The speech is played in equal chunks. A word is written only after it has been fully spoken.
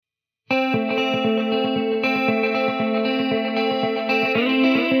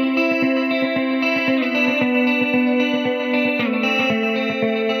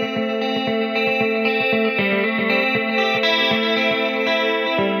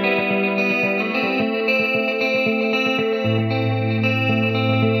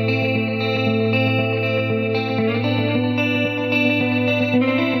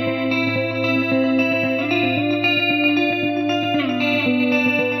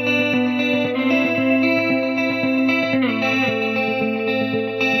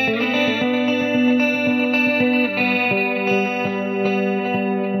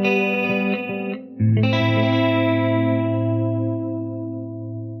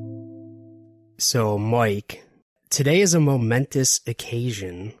So, Mike, today is a momentous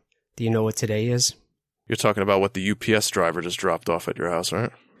occasion. Do you know what today is? You're talking about what the UPS driver just dropped off at your house, right?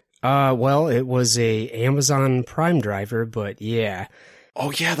 Well, it was a Amazon Prime driver, but yeah.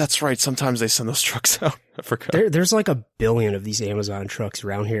 Oh, yeah, that's right. Sometimes they send those trucks out. I forgot. There's like a billion of these Amazon trucks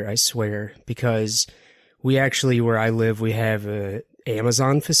around here, I swear, because we actually, where I live, we have a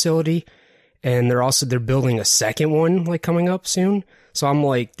Amazon facility, and they're building a second one, like, coming up soon. So I'm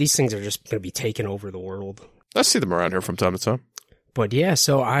like, these things are just going to be taking over the world. I see them around here from time to time. But yeah,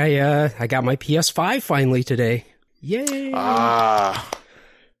 so I got my PS5 finally today. Yay!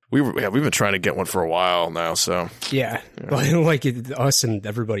 We've been trying to get one for a while now, so. Yeah. Like us and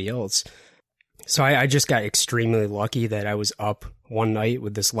everybody else. So I just got extremely lucky that I was up one night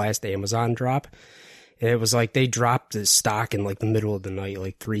with this last Amazon drop. And it was like they dropped the stock in like the middle of the night,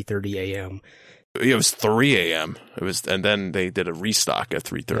 like 3:30 a.m. It was 3 a.m. And then they did a restock at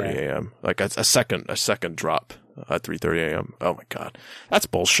 3:30 a.m. Like a second drop at 3:30 a.m. Oh my God. That's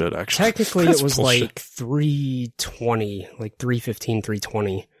bullshit, actually. Technically, it was bullshit. Like 3:20, like 3:15,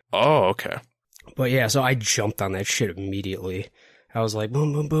 3:20. Oh, okay. But yeah, so I jumped on that shit immediately. I was like,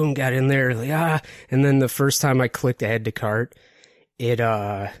 boom, boom, boom, got in there, like, and then the first time I clicked add to cart, it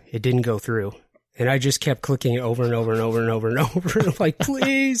didn't go through. And I just kept clicking it over and over and over and over and over. And I'm like,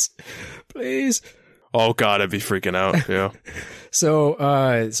 please, please. Oh God, I'd be freaking out. Yeah. So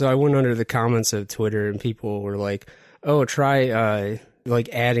I went under the comments of Twitter and people were like, oh, try, like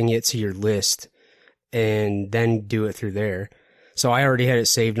adding it to your list and then do it through there. So I already had it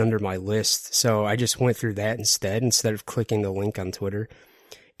saved under my list. So I just went through that instead of clicking the link on Twitter.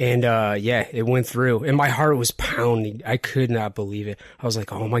 And, yeah, it went through and my heart was pounding. I could not believe it. I was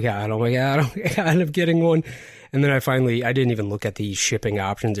like, oh my God, I end up getting one. And then I didn't even look at the shipping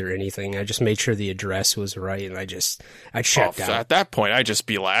options or anything. I just made sure the address was right. And I checked out. At that point, I'd just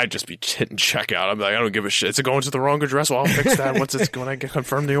be hitting checkout. I'm like, I don't give a shit. Is it going to the wrong address? Well, I'll fix that when I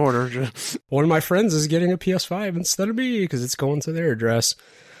confirm the order. One of my friends is getting a PS5 instead of me because it's going to their address.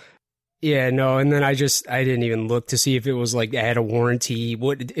 Yeah, no, and then I didn't even look to see if it was like add a warranty,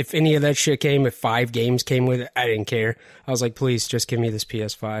 if any of that shit came, if 5 games came with it, I didn't care. I was like, please just give me this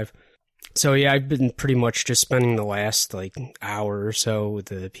PS5. So yeah, I've been pretty much just spending the last like hour or so with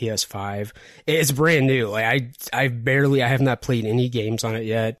the PS5. It's brand new. Like I have not played any games on it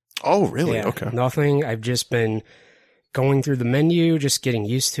yet. Oh, really? Yeah, okay. Nothing. I've just been going through the menu, just getting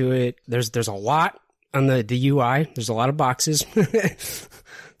used to it. There's a lot on the UI. There's a lot of boxes.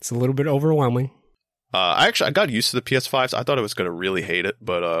 It's a little bit overwhelming. I got used to the PS5s. I thought I was going to really hate it,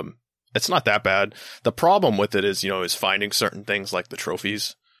 but it's not that bad. The problem with it is finding certain things like the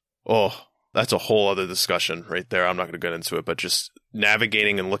trophies. Oh, that's a whole other discussion right there. I'm not going to get into it, but just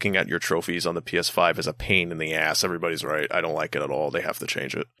navigating and looking at your trophies on the PS5 is a pain in the ass. Everybody's right. I don't like it at all. They have to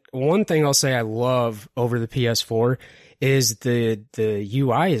change it. One thing I'll say I love over the PS4 is the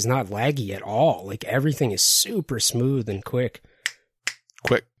UI is not laggy at all. Like everything is super smooth and quick.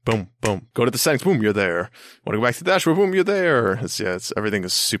 Quick. Boom, boom. Go to the settings. Boom, you're there. Want to go back to the dashboard? Boom, you're there. Everything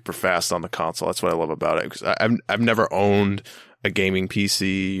is super fast on the console. That's what I love about it. Because I've never owned a gaming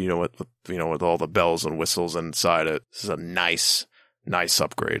PC. With all the bells and whistles inside it. This is a nice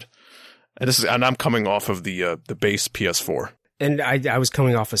upgrade. And I'm coming off of the base PS4. And I was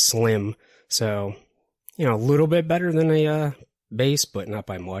coming off a Slim, so a little bit better than a base, but not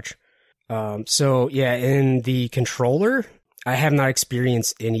by much. So yeah, in the controller, I have not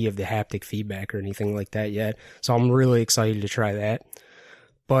experienced any of the haptic feedback or anything like that yet, so I'm really excited to try that.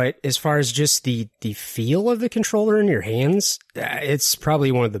 But as far as just the feel of the controller in your hands, it's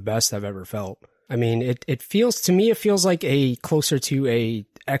probably one of the best I've ever felt. I mean, it feels like a closer to a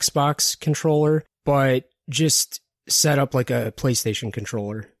Xbox controller, but just set up like a PlayStation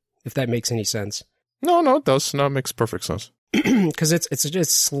controller, if that makes any sense. No, it does. No, it makes perfect sense. Because it's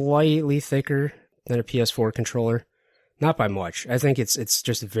just slightly thicker than a PS4 controller. Not by much. I think it's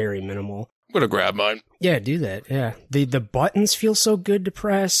just very minimal. I'm going to grab mine. Yeah, do that. Yeah. The buttons feel so good to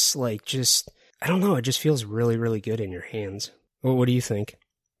press. Like, I don't know. It just feels really, really good in your hands. What do you think?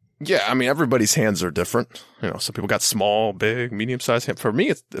 Yeah, I mean, everybody's hands are different. Some people got small, big, medium-sized hands. For me,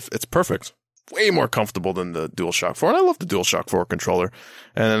 it's perfect. Way more comfortable than the DualShock 4. And I love the DualShock 4 controller.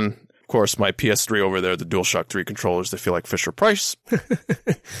 And, of course, my PS3 over there, the DualShock 3 controllers, they feel like Fisher-Price.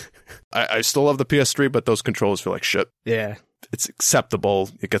 I still love the PS3, but those controllers feel like shit. Yeah. It's acceptable.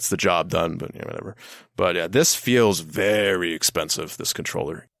 It gets the job done, but whatever. But yeah, this feels very expensive, this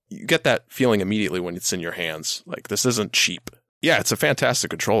controller. You get that feeling immediately when it's in your hands. Like, this isn't cheap. Yeah, it's a fantastic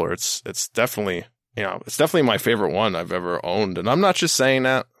controller. It's definitely, it's definitely my favorite one I've ever owned. And I'm not just saying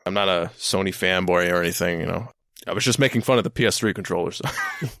that. I'm not a Sony fanboy or anything, I was just making fun of the PS3 controllers,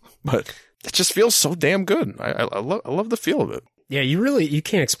 but it just feels so damn good. I love the feel of it. Yeah, you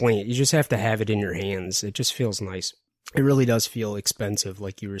can't explain it. You just have to have it in your hands. It just feels nice. It really does feel expensive,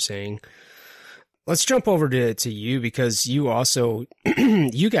 like you were saying. Let's jump over to you, because you also,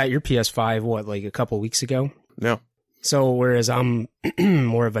 you got your PS5, like a couple weeks ago? Yeah. So whereas I'm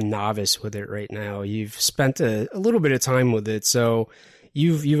more of a novice with it right now, you've spent a little bit of time with it. So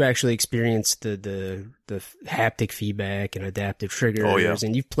you've actually experienced the haptic feedback and adaptive triggers,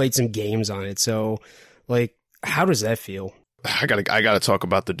 and you've played some games on it. So like, how does that feel? I gotta talk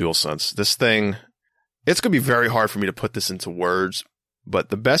about the DualSense. This thing, it's gonna be very hard for me to put this into words, but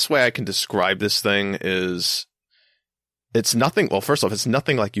the best way I can describe this thing is it's nothing. Well, first off, it's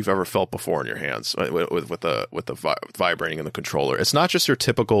nothing like you've ever felt before in your hands with the vibrating in the controller. It's not just your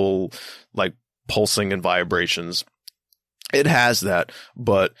typical like pulsing and vibrations. It has that,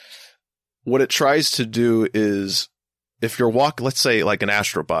 but what it tries to do is, if you're let's say like an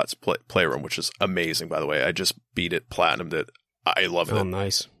Astrobot's Playroom, which is amazing, by the way. I just beat it, platinumed it. I love it. Oh,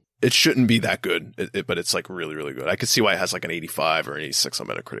 nice. It shouldn't be that good, but it's like really, really good. I could see why it has like an 85 or an 86 on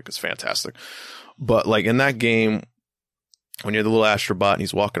Metacritic. It's fantastic. But like in that game, when you're the little Astrobot and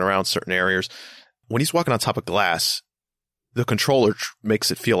he's walking around certain areas, when he's walking on top of glass, the controller makes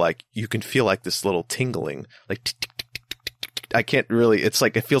it feel like you can feel like this little tingling, like tick, tick, tick, tick, tick, tick. I can't really. It's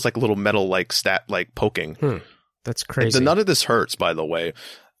like it feels like a little metal, like like poking. That's crazy. None of this hurts, by the way.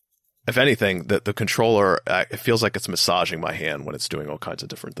 If anything, the controller, it feels like it's massaging my hand when it's doing all kinds of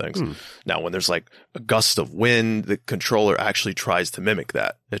different things. Now, when there's like a gust of wind, the controller actually tries to mimic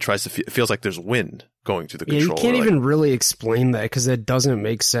that. It tries to it feels like there's wind going through the controller. You can't even really explain that, because that doesn't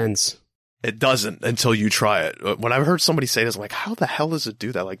make sense. It doesn't until you try it. When I've heard somebody say this, I'm like, how the hell does it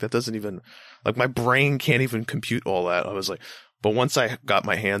do that? Like, that doesn't even, like, my brain can't even compute all that. I was like, but once I got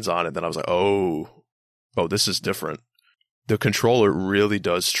my hands on it, then I was like, oh, this is different. The controller really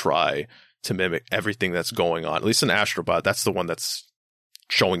does try to mimic everything that's going on. At least in Astrobot, that's the one that's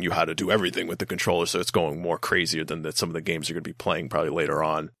showing you how to do everything with the controller. So it's going more crazier than some of the games you're going to be playing probably later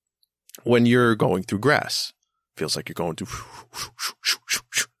on. When you're going through grass, feels like you're going through.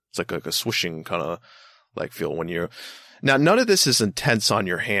 It's like a swishing kind of like feel when you're. Now, none of this is intense on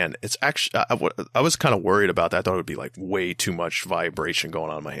your hand. It's actually, I was kind of worried about that. I thought it would be like way too much vibration going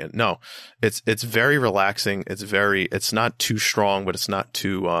on in my hand. No, it's very relaxing. It's not too strong, but it's not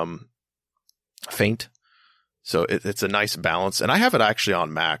too, faint. So it's a nice balance. And I have it actually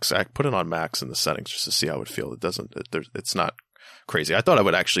on max. I put it on max in the settings just to see how it feels. It's not crazy. I thought I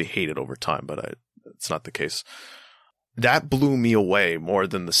would actually hate it over time, but it's not the case. That blew me away more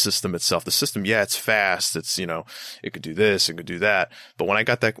than the system itself. The system, yeah, it's fast. It's, it could do this, it could do that. But when I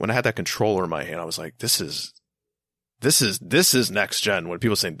had that controller in my hand, I was like, this is next gen. When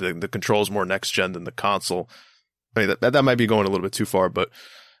people say the control is more next gen than the console, I mean, that might be going a little bit too far, but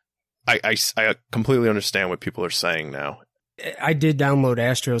I completely understand what people are saying now. I did download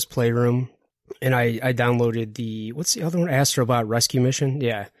Astro's Playroom, and I downloaded what's the other one? Astrobot Rescue Mission.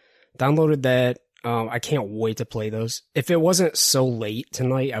 Yeah. Downloaded that. I can't wait to play those. If it wasn't so late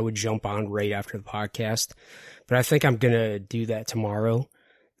tonight, I would jump on right after the podcast. But I think I'm gonna do that tomorrow.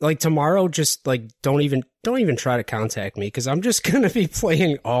 Like tomorrow, just like don't even try to contact me, because I'm just gonna be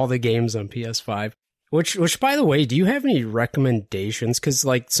playing all the games on PS5. Which by the way, do you have any recommendations? Because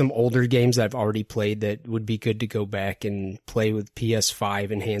like some older games I've already played that would be good to go back and play with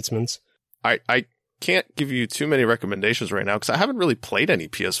PS5 enhancements. I can't give you too many recommendations right now because I haven't really played any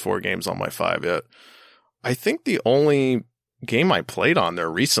PS4 games on my 5 yet. I think the only game I played on there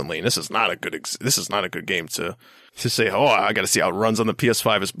recently, and this is not a good game to say, oh, I got to see how it runs on the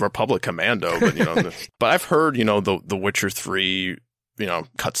PS5 is Republic Commando, but but I've heard, the Witcher 3,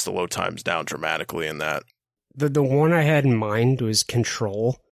 cuts the load times down dramatically in that. The one I had in mind was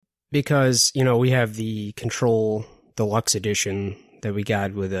Control, because, we have the Control Deluxe Edition that we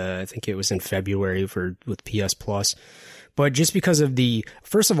got with, I think it was in February with PS Plus. But just because of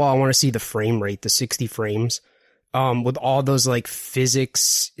first of all, I want to see the frame rate, the 60 frames, with all those like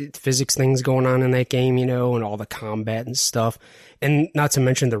physics things going on in that game, and all the combat and stuff. And not to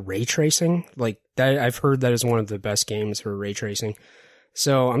mention the ray tracing, like that, I've heard that is one of the best games for ray tracing.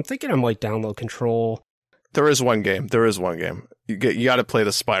 So I'm thinking I might download Control. There is one game. You got to play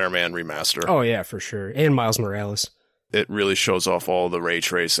the Spider-Man remaster. Oh yeah, for sure. And Miles Morales. It really shows off all the ray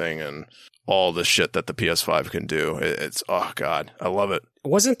tracing and all the shit that the PS5 can do. It's, oh God, I love it.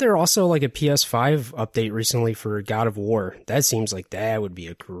 Wasn't there also like a PS5 update recently for God of War? That seems like that would be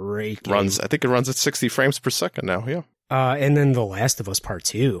a great game. I think it runs at 60 frames per second now, yeah. And then The Last of Us Part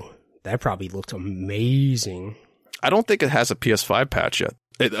 2. That probably looked amazing. I don't think it has a PS5 patch yet.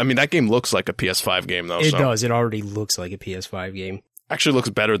 I mean, that game looks like a PS5 game, though. It does. It already looks like a PS5 game. Actually looks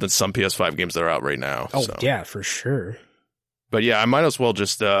better than some PS5 games that are out right now. Oh, so. yeah, for sure. But yeah, I might as well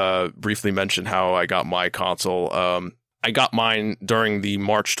just briefly mention how I got my console. I got mine during the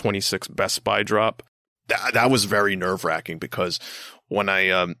March 26th Best Buy drop. That was very nerve-wracking because when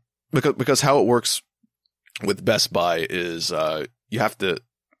I because how it works with Best Buy is you have to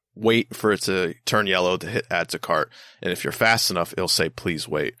wait for it to turn yellow to hit add to cart. And if you're fast enough, it'll say, please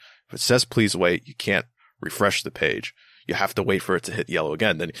wait. If it says, please wait, you can't refresh the page. You have to wait for it to hit yellow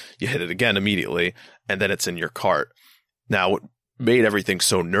again. Then you hit it again immediately, and then it's in your cart. Now, what made everything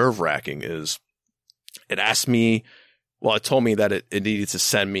so nerve-wracking is it asked me, well, it told me that it needed to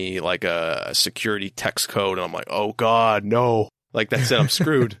send me like a security text code. And I'm like, oh God, no. Like that's it, I'm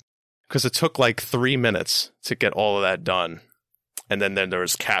screwed. Because it took like 3 minutes to get all of that done. And then there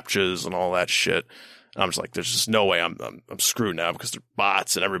was CAPTCHAs and all that shit. And I'm just like, there's just no way I'm screwed now because they're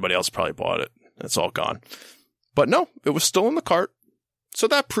bots and everybody else probably bought it. It's all gone. But no, it was still in the cart. So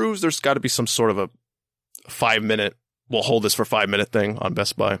that proves there's got to be some sort of a 5-minute, we'll hold this for 5-minute thing on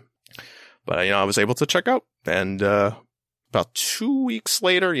Best Buy. But, I was able to check out. And about 2 weeks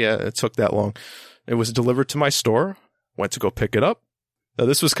later, yeah, it took that long. It was delivered to my store. Went to go pick it up. Now,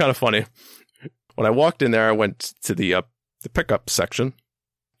 this was kind of funny. When I walked in there, I went to the pickup section.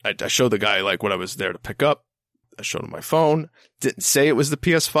 I showed the guy like what I was there to pick up. I showed him my phone. Didn't say it was the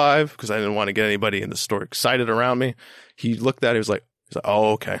PS5 because I didn't want to get anybody in the store excited around me. He looked at it. He's like,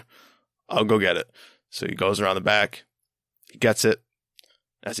 oh, okay. I'll go get it. So he goes around the back. He gets it.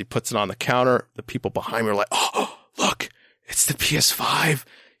 As he puts it on the counter, the people behind me are like, oh, look, it's the PS5.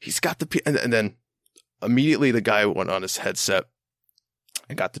 He's got the and then immediately the guy went on his headset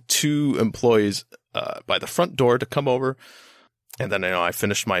and got the 2 employees by the front door to come over. And then, I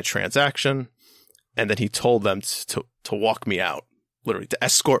finished my transaction. And then he told them to walk me out, literally to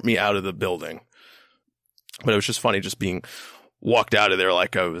escort me out of the building. But it was just funny just being walked out of there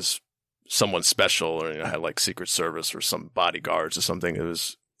like I was someone special or had like Secret Service or some bodyguards or something. It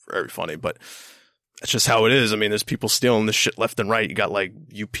was very funny, but that's just how it is. I mean, there's people stealing this shit left and right. You got like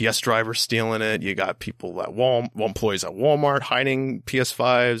UPS drivers stealing it. You got people at employees at Walmart hiding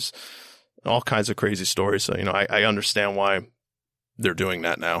PS5s, all kinds of crazy stories. So, I understand why they're doing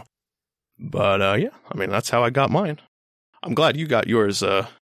that now. But, yeah, I mean, that's how I got mine. I'm glad you got yours,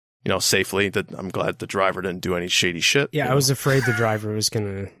 safely. I'm glad the driver didn't do any shady shit. Yeah, I was afraid the driver was going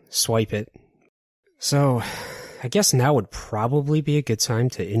to swipe it. So I guess now would probably be a good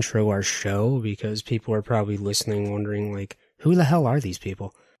time to intro our show because people are probably listening wondering, like, who the hell are these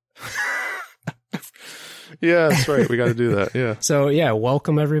people? Yeah, that's right. We got to do that. Yeah. So, yeah,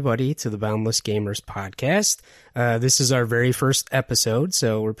 welcome everybody to the Boundless Gamers podcast. This is our very first episode,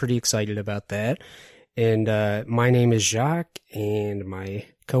 so we're pretty excited about that. And my name is Jacques, and my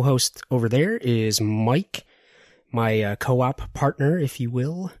co-host over there is Mike, my co-op partner, if you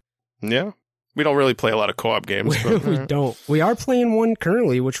will. Yeah. We don't really play a lot of co-op games. But, we don't. We are playing one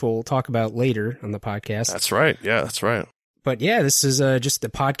currently, which we'll talk about later on the podcast. That's right. Yeah, that's right. But yeah, this is just a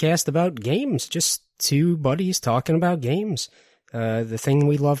podcast about games. Just 2 buddies talking about games. The thing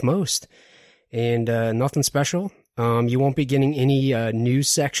we love most. And nothing special. You won't be getting any news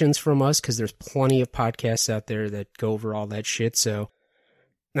sections from us because there's plenty of podcasts out there that go over all that shit. So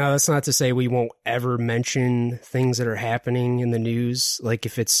now that's not to say we won't ever mention things that are happening in the news, like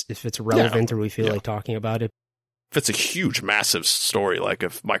if it's relevant or we feel like talking about it. If it's a huge, massive story, like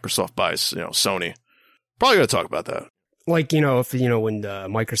if Microsoft buys, Sony, probably going to talk about that. Like, when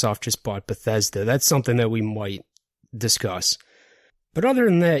Microsoft just bought Bethesda, that's something that we might discuss. But other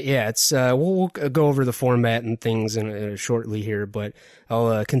than that, yeah, it's we'll go over the format and things shortly here, but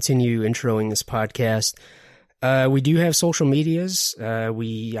I'll continue introing this podcast. We do have social medias.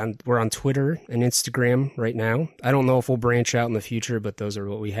 We're on Twitter and Instagram right now. I don't know if we'll branch out in the future, but those are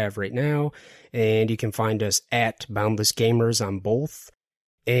what we have right now. And you can find us at Boundless Gamers on both.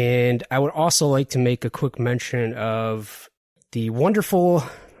 And I would also like to make a quick mention of the wonderful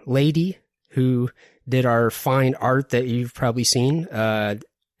lady who did our fine art that you've probably seen,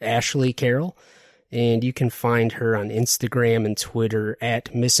 Ashley Carroll. And you can find her on Instagram and Twitter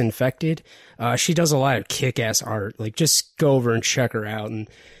at Misinfected. She does a lot of kick-ass art. Like, just go over and check her out.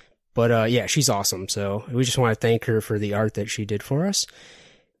 But yeah, she's awesome. So we just want to thank her for the art that she did for us.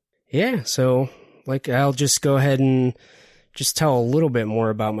 Yeah, so I'll just go ahead and just tell a little bit more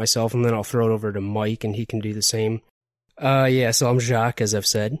about myself, and then I'll throw it over to Mike, and he can do the same. Yeah, so I'm Jacques, as I've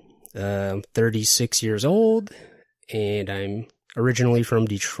said. I'm 36 years old, and I'm originally from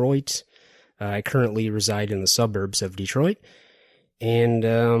Detroit. I currently reside in the suburbs of Detroit. And,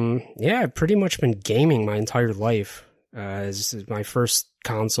 yeah, I've pretty much been gaming my entire life. This is my first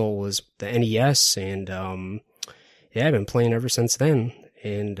console was the NES, and yeah, I've been playing ever since then.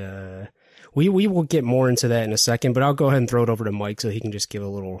 And we will get more into that in a second, but I'll go ahead and throw it over to Mike so he can just give a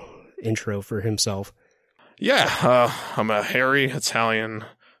little intro for himself. Yeah, I'm a hairy Italian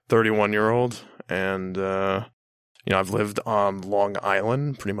 31-year-old, and I've lived on Long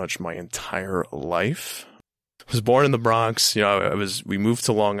Island pretty much my entire life. I was born in the Bronx. We moved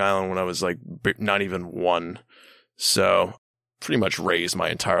to Long Island when I was like not even 1, so pretty much raised my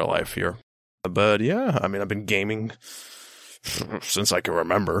entire life here. But yeah, I mean, I've been gaming since I can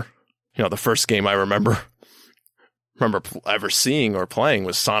remember. The first game I remember ever seeing or playing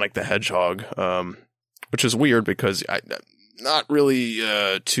was Sonic the Hedgehog, which is weird because I'm not really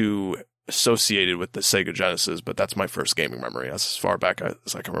too associated with the Sega Genesis, but that's my first gaming memory. That's as far back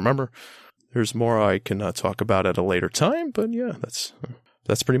as I can remember. There's more I can talk about at a later time, but yeah,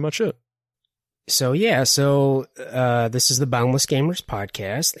 that's pretty much it. So this is the Boundless Gamers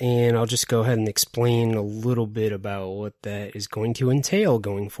podcast, and I'll just go ahead and explain a little bit about what that is going to entail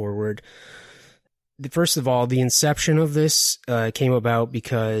going forward. First of all, the inception of this came about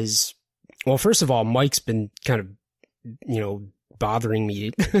because, well, first of all, Mike's been kind of, bothering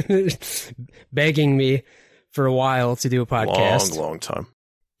me, begging me for a while to do a podcast. Long time.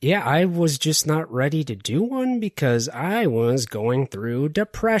 Yeah, I was just not ready to do one because I was going through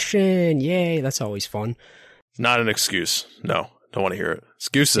depression. Yay, that's always fun. Not an excuse. No, don't want to hear it.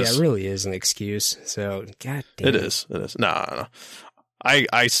 Excuses. Yeah, it really is an excuse. So, god damn it. It is. No. I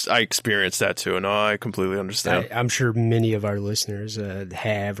experienced that too. No, I completely understand. I'm sure many of our listeners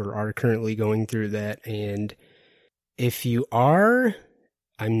have or are currently going through that. And if you are,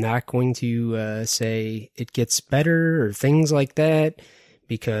 I'm not going to say it gets better or things like that,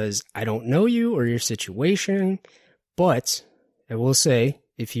 because I don't know you or your situation, but I will say,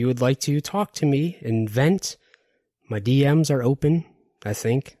 if you would like to talk to me and vent, my DMs are open, I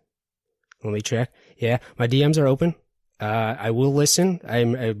think. Let me check. Yeah, my DMs are open. I will listen.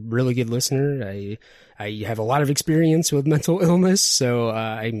 I'm a really good listener. I have a lot of experience with mental illness, so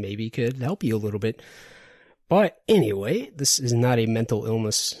I maybe could help you a little bit. But anyway, this is not a mental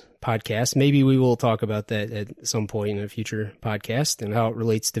illness podcast. Maybe we will talk about that at some point in a future podcast and how it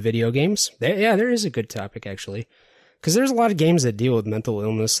relates to video games. There is a good topic, actually, because there's a lot of games that deal with mental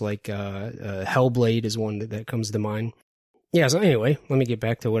illness, like Hellblade is one that comes to mind. Yeah, so anyway, let me get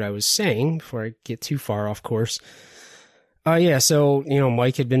back to what I was saying before I get too far off course. So,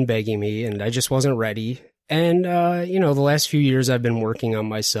 Mike had been begging me, and I just wasn't ready. And, the last few years I've been working on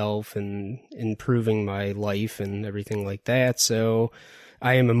myself and improving my life and everything like that, so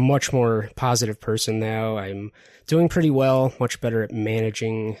I am a much more positive person now. I'm doing pretty well, much better at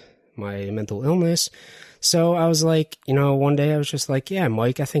managing my mental illness. So I was like, one day I was just like, yeah,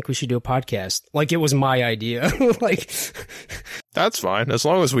 Mike, I think we should do a podcast. Like, it was my idea. Like, that's fine. As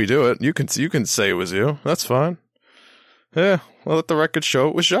long as we do it, you can say it was you. That's fine. Yeah, well, let the record show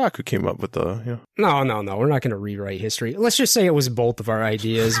it was Jacques who came up with the, No, we're not going to rewrite history. Let's just say it was both of our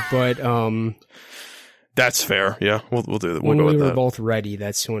ideas, but, that's fair. Yeah, we'll do that. When we were both ready,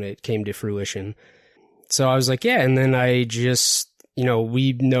 that's when it came to fruition. So I was like, yeah, and then I just,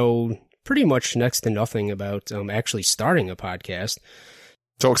 we know pretty much next to nothing about actually starting a podcast.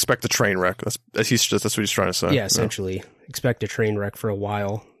 So expect a train wreck. That's what he's trying to say. Yeah, essentially. Expect a train wreck for a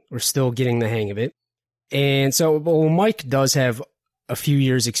while. We're still getting the hang of it. And so, Mike does have a few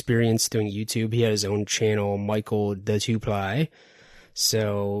years experience doing YouTube. He had his own channel, Michael the Two-Ply.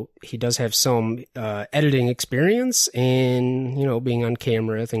 So he does have some editing experience and, being on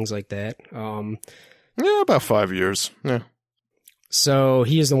camera, things like that. Yeah, about 5 years. Yeah. So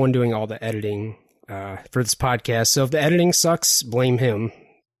he is the one doing all the editing for this podcast. So if the editing sucks, blame him.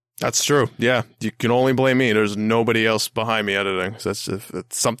 That's true. Yeah, you can only blame me. There's nobody else behind me editing. So if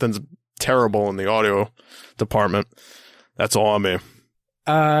something's terrible in the audio department, that's all on me.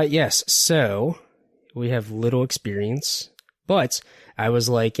 Yes. So we have little experience. But I was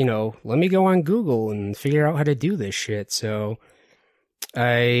like, let me go on Google and figure out how to do this shit. So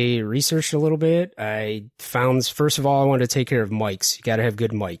I researched a little bit. I found, first of all, I wanted to take care of mics. You got to have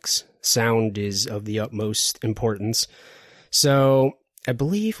good mics. Sound is of the utmost importance. So I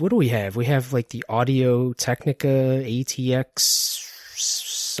believe, what do we have? We have like the Audio Technica ATX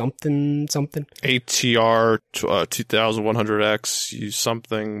something. ATR 2100X, you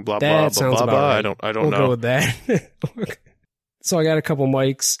something, blah, blah, that blah, blah, blah. Right. I don't we'll know. Go with that. So I got a couple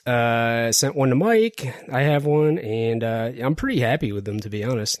mics, sent one to Mike. I have one, and I'm pretty happy with them, to be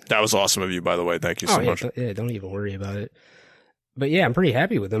honest. That was awesome of you, by the way. Thank you so much. Don't even worry about it. But yeah, I'm pretty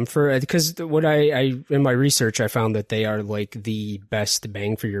happy with them because what I in my research, I found that they are like the best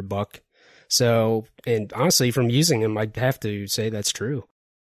bang for your buck. So, and honestly, from using them, I'd have to say that's true.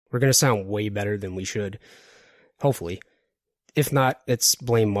 We're going to sound way better than we should. Hopefully. If not, it's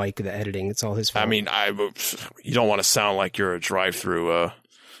blame Mike, the editing. It's all his fault. I mean, you don't want to sound like you're a drive-through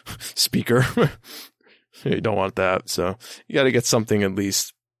speaker. You don't want that. So you got to get something at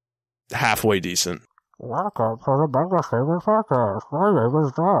least halfway decent. Welcome to the Bengals Favorite Podcast. My name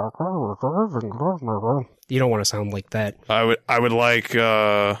is Jack. You don't want to sound like that. I would like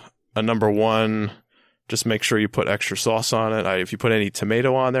a number one. Just make sure you put extra sauce on it. If you put any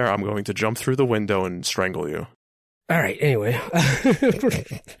tomato on there, I'm going to jump through the window and strangle you. All right. Anyway,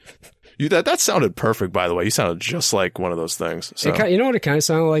 that sounded perfect. By the way, you sounded just like one of those things. So. You know what it kind of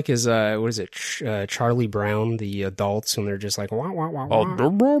sounded like is what is it? Charlie Brown, the adults, when they're just like wah wah wah wah. Blah,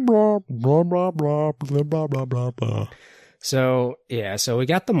 blah, blah, blah, blah, blah, blah, blah, blah, blah. So yeah, so we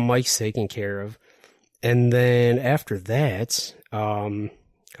got the mics taken care of, and then after that, I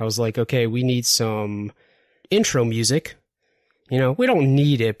was like, okay, we need some intro music. You know, we don't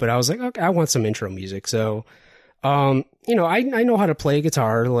need it, but I was like, okay, I want some intro music. So. You know, I know how to play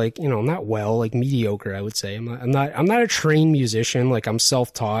guitar, like, you know, not well, like mediocre, I would say. I'm not a trained musician. Like, I'm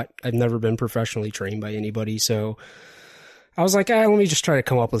self-taught. I've never been professionally trained by anybody. So I was like, let me just try to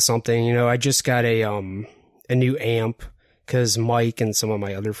come up with something. You know, I just got a new amp because Mike and some of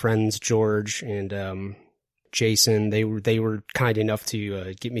my other friends, George and, Jason, they were kind enough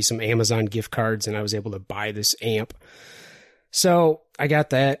to, get me some Amazon gift cards, and I was able to buy this amp. So I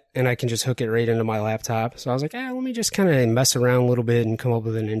got that, and I can just hook it right into my laptop. So I was like, let me just kind of mess around a little bit and come up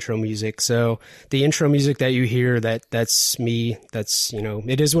with an intro music. So the intro music that you hear, that's me. That's, you know,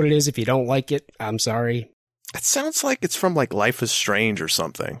 it is what it is. If you don't like it, I'm sorry. It sounds like it's from like Life is Strange or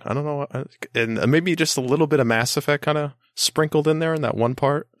something. I don't know. And maybe just a little bit of Mass Effect kind of sprinkled in there in that one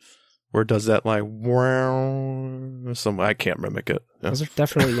part. Where it does that like I can't mimic it. Yeah. Those are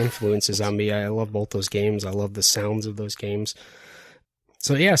definitely influences on me. I love both those games. I love the sounds of those games.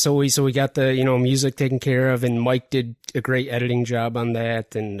 So yeah, so we got the, you know, music taken care of, and Mike did a great editing job on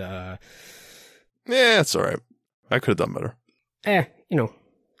that, and yeah, it's all right. I could have done better. You know,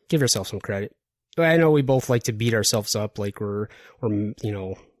 give yourself some credit. I know we both like to beat ourselves up like we're you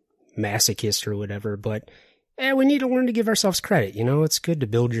know, masochists or whatever, but we need to learn to give ourselves credit. You know, it's good to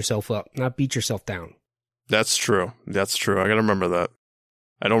build yourself up, not beat yourself down. That's true. That's true. I got to remember that.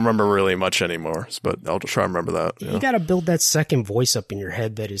 I don't remember really much anymore, but I'll try to remember that. You got to build that second voice up in your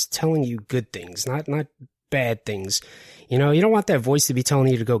head that is telling you good things, not bad things. You know, you don't want that voice to be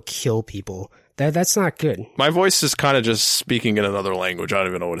telling you to go kill people. That's not good. My voice is kind of just speaking in another language. I don't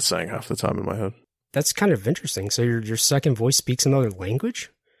even know what it's saying half the time in my head. That's kind of interesting. So your second voice speaks another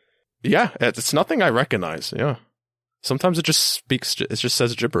language? Yeah, it's nothing I recognize. Yeah. Sometimes it just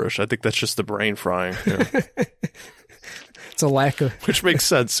says gibberish. I think that's just the brain frying. Yeah. It's a lack of... Which makes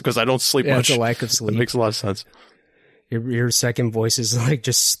sense because I don't sleep much. It's a lack of sleep. It makes a lot of sense. Your second voice is like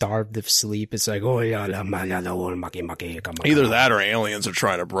just starved of sleep. It's like, either that or aliens are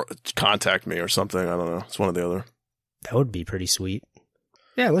trying to contact me or something. I don't know. It's one or the other. That would be pretty sweet.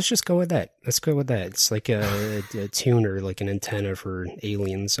 Yeah, let's just go with that. Let's go with that. It's like a tuner, like an antenna for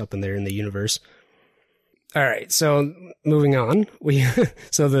aliens up in there in the universe. All right, so moving on.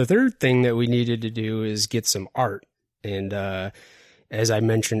 So the third thing that we needed to do is get some art. And as I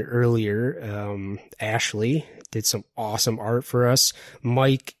mentioned earlier, Ashley did some awesome art for us.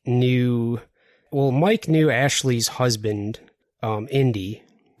 Mike knew Ashley's husband, Indy.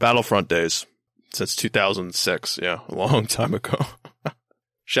 Battlefront days since 2006. Yeah, a long time ago.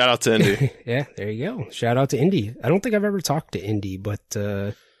 Shout out to Indy. Yeah, there you go. Shout out to Indy. I don't think I've ever talked to Indy, but...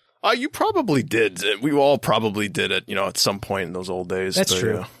 you probably did. We all probably did it, at some point in those old days. That's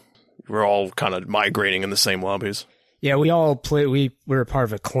true. We're all kind of migrating in the same lobbies. Yeah, we all we were a part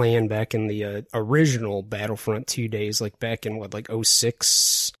of a clan back in the original Battlefront 2 days, like back in,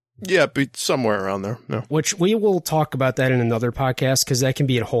 06? Yeah, somewhere around there. Yeah. Which we will talk about that in another podcast, because that can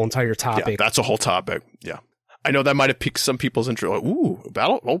be a whole entire topic. Yeah, that's a whole topic. Yeah. I know that might have piqued some people's interest. Like, ooh,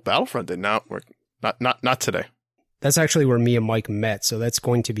 Battlefront did not work. Not today. That's actually where me and Mike met, so that's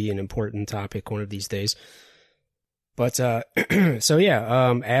going to be an important topic one of these days. But, so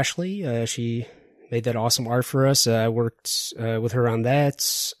yeah, Ashley, she made that awesome art for us. I worked with her on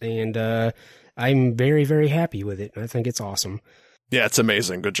that, and I'm very, very happy with it. I think it's awesome. Yeah, it's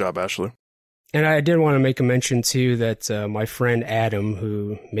amazing. Good job, Ashley. And I did want to make a mention, too, that my friend Adam,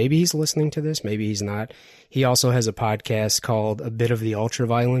 who maybe he's listening to this, maybe he's not, he also has a podcast called A Bit of the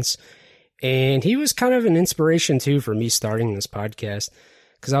Ultraviolence. And he was kind of an inspiration, too, for me starting this podcast.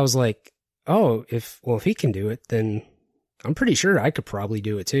 Because I was like, oh, if he can do it, then I'm pretty sure I could probably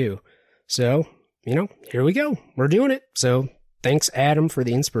do it, too. So, here we go. We're doing it. So thanks, Adam, for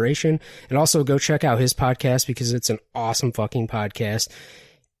the inspiration. And also go check out his podcast, because it's an awesome fucking podcast.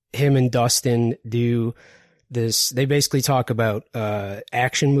 him and Dustin do this. They basically talk about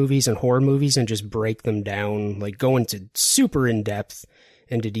action movies and horror movies and just break them down, like go into super in depth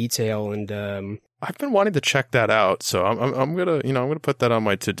into detail. And I've been wanting to check that out, so I'm gonna put that on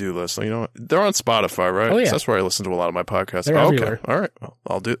my to-do list. They're on Spotify, right? Oh yeah, that's where I listen to a lot of my podcasts. They're everywhere. Okay, all right. Well,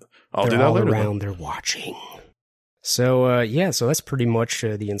 I'll do They're that all later. Around, they're watching. So so that's pretty much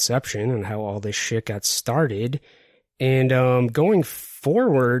the inception and how all this shit got started. And going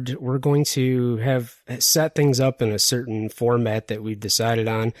forward, we're going to have set things up in a certain format that we've decided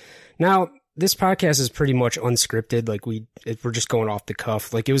on. Now, this podcast is pretty much unscripted. Like we're just going off the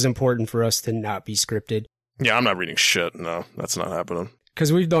cuff. Like it was important for us to not be scripted. Yeah, I'm not reading shit. No, that's not happening.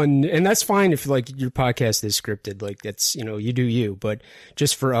 Because we've done, and that's fine if like your podcast is scripted. Like that's, you do you. But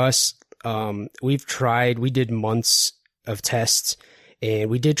just for us, we did months of tests.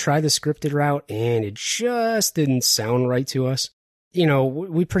 And we did try the scripted route, and it just didn't sound right to us.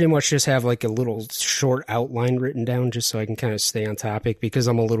 We pretty much just have like a little short outline written down just so I can kind of stay on topic because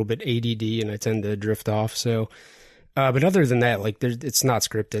I'm a little bit ADD and I tend to drift off. So, but other than that, like it's not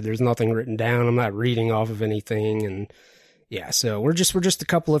scripted. There's nothing written down. I'm not reading off of anything. And yeah, so we're just a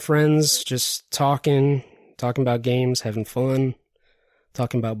couple of friends just talking about games, having fun,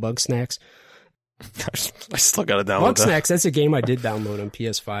 talking about Bug Snacks. I still got to download Bug Snacks, that's a game I did download on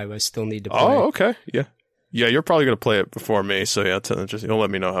PS5. I still need to play. Oh, okay. Yeah. Yeah, you're probably going to play it before me, so yeah, you'll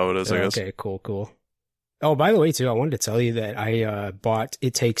let me know how it is, I guess. Okay, cool. Oh, by the way, too, I wanted to tell you that I bought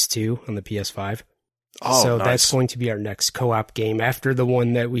It Takes Two on the PS5. Oh, so nice. That's going to be our next co-op game after the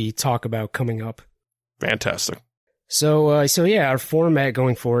one that we talk about coming up. Fantastic. So yeah, our format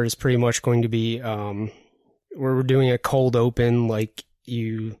going forward is pretty much going to be we're doing a cold open like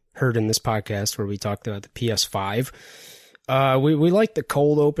you heard in this podcast where we talked about the PS5. We like the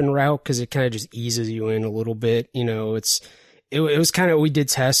cold open route because it kind of just eases you in a little bit. It was kind of, we did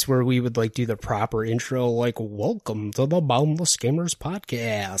tests where we would like do the proper intro, like welcome to the Boundless Gamers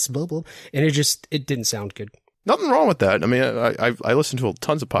podcast, blah, blah. And it didn't sound good. Nothing wrong with that. I mean, I listen to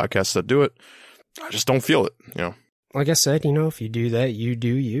tons of podcasts that do it. I just don't feel it, Like I said, if you do that, you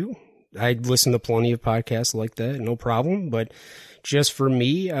do you. I listen to plenty of podcasts like that, no problem. But just for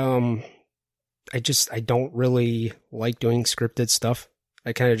me, I don't really like doing scripted stuff.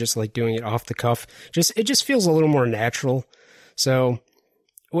 I kind of just like doing it off the cuff. It just feels a little more natural. So,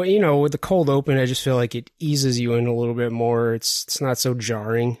 well, with the cold open, I just feel like it eases you in a little bit more. It's not so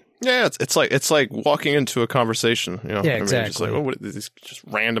jarring. Yeah, it's like walking into a conversation. Yeah, exactly. Just like, what is this just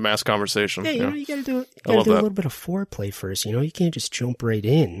random ass conversation? Yeah, you gotta do a little bit of foreplay first. You can't just jump right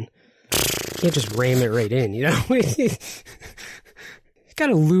in. You can't just ram it right in. You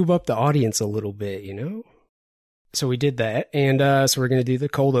gotta lube up the audience a little bit. So we did that, and so we're going to do the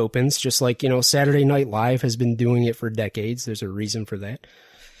cold opens, just like, Saturday Night Live has been doing it for decades. There's a reason for that.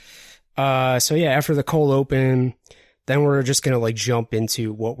 So yeah, after the cold open, then we're just going to like jump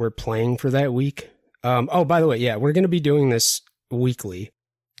into what we're playing for that week. Oh, by the way, yeah, we're going to be doing this weekly.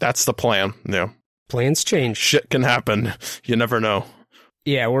 That's the plan. Yeah. Plans change. Shit can happen. You never know.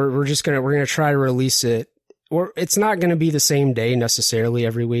 Yeah, we're going to try to release it. It's not going to be the same day necessarily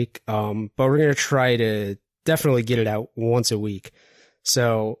every week. But we're going to try to definitely get it out once a week.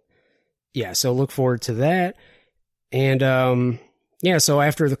 So yeah, so look forward to that. And yeah, so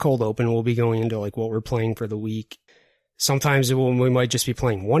after the cold open, we'll be going into like what we're playing for the week. Sometimes we might just be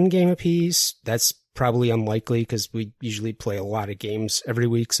playing one game apiece. That's probably unlikely because we usually play a lot of games every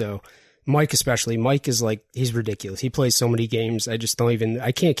week. So Mike especially, Mike is like, he's ridiculous. He plays so many games. I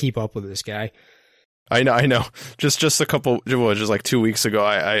can't keep up with this guy. I know. Just just like 2 weeks ago,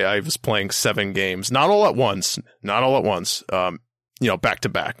 I was playing 7 games, not all at once. Back to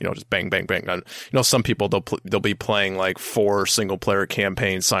back, just bang, bang, bang. Some people, they'll be playing like 4 single player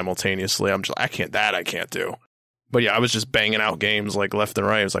campaigns simultaneously. I can't do. But yeah, I was just banging out games like left and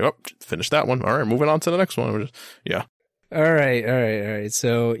right. I was like, oh, finished that one. All right, moving on to the next one. Yeah. All right.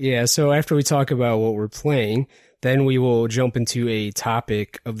 So yeah, so after we talk about what we're playing, then we will jump into a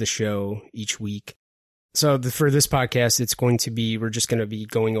topic of the show each week. So for this podcast, we're just going to be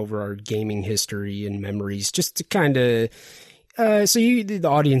going over our gaming history and memories, just to kind of, so the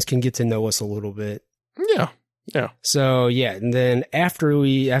audience can get to know us a little bit. Yeah. So yeah, and then after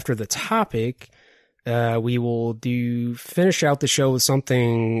the topic, we will finish out the show with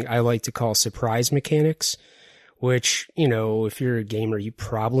something I like to call surprise mechanics, which, if you're a gamer, you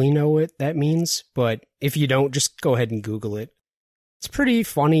probably know what that means, but if you don't, just go ahead and Google it. It's pretty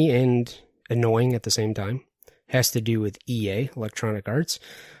funny and annoying at the same time. Has to do with EA, Electronic Arts.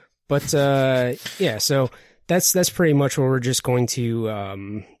 But yeah, so that's pretty much what we're just going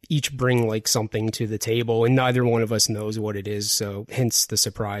to each bring like something to the table, and neither one of us knows what it is, so hence the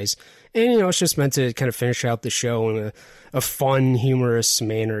surprise. And, it's just meant to kind of finish out the show in a fun, humorous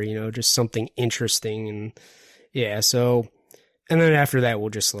manner, just something interesting. And yeah, so, and then after that, we'll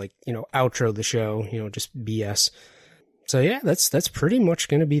just like, outro the show, just BS. So yeah, that's pretty much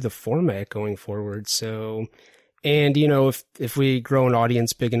going to be the format going forward. So, and, if we grow an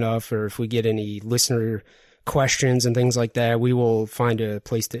audience big enough, or if we get any listener questions and things like that, we will find a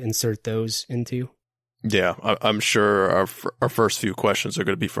place to insert those into. Yeah, I'm sure our first few questions are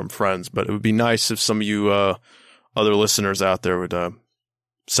going to be from friends, but it would be nice if some of you other listeners out there would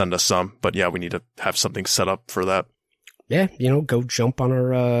send us some. But yeah, we need to have something set up for that. Yeah, go jump on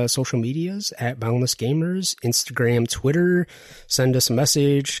our social medias at Boundless Gamers, Instagram, Twitter, send us a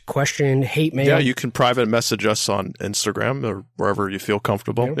message, question, hate mail. Yeah, you can private message us on Instagram or wherever you feel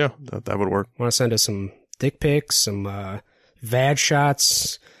comfortable. Yeah, that would work. Want to send us some dick pics, some vag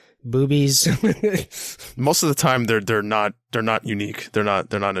shots, boobies. Most of the time they're not unique. They're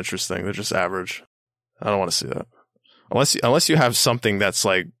not interesting. They're just average. I don't want to see that. Unless you have something that's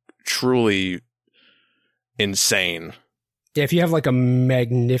like truly insane. Yeah, if you have like a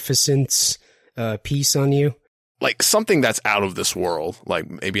magnificent piece on you, like something that's out of this world, like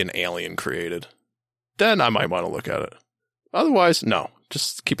maybe an alien created, then I might want to look at it. Otherwise, no.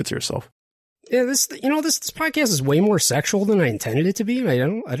 Just keep it to yourself. Yeah, this podcast is way more sexual than I intended it to be,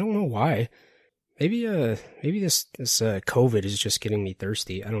 and I don't know why. Maybe this COVID is just getting me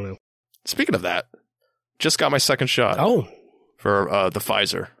thirsty. I don't know. Speaking of that, just got my second shot. Oh, for the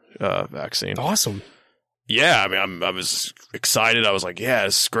Pfizer vaccine. Awesome. Yeah, I mean, I was excited. I was like, yeah,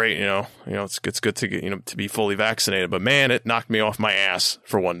 this is great. It's good to get to be fully vaccinated. But man, it knocked me off my ass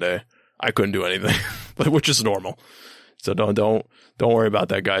for one day. I couldn't do anything, which is normal. So don't worry about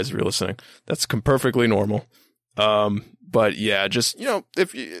that, guys. If you're listening, that's perfectly normal. But yeah, just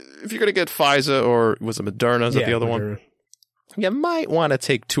if you're gonna get Pfizer, or was it Moderna? Is that the other Moderna. one? You might want to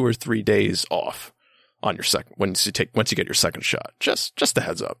take 2 or 3 days off on your once you get your second shot. Just a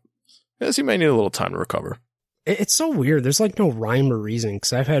heads up, because you may need a little time to recover. It's so weird. There's like no rhyme or reason,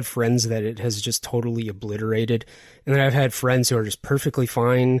 because I've had friends that it has just totally obliterated, and then I've had friends who are just perfectly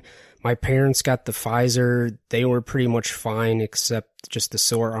fine. My parents got the Pfizer. They were pretty much fine, except just the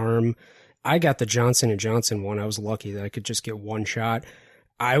sore arm. I got the Johnson & Johnson one. I was lucky that I could just get one shot.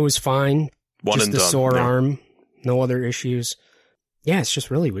 I was fine. One just and the done. sore Yeah. arm. No other issues. Yeah, it's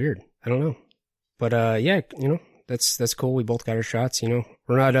just really weird. I don't know. But yeah, that's cool. We both got our shots. We're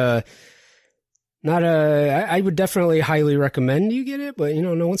not I would definitely highly recommend you get it, but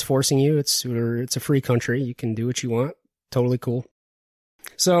no one's forcing you. It's a free country. You can do what you want. Totally cool.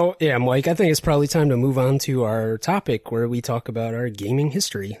 So yeah, Mike, I think it's probably time to move on to our topic where we talk about our gaming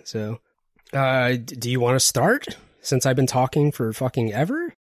history. So, do you want to start, since I've been talking for fucking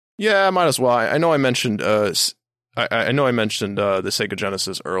ever? Yeah, I might as well. I know I mentioned I know I mentioned the Sega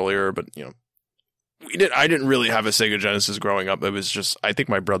Genesis earlier, but I didn't really have a Sega Genesis growing up. It was just, I think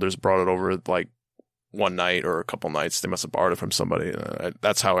my brothers brought it over like one night or a couple nights. They must have borrowed it from somebody.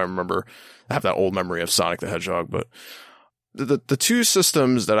 That's how I remember. I have that old memory of Sonic the Hedgehog. But the two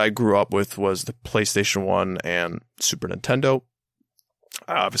systems that I grew up with was the PlayStation 1 and Super Nintendo.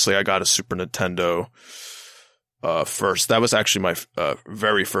 Obviously, I got a Super Nintendo first. That was actually my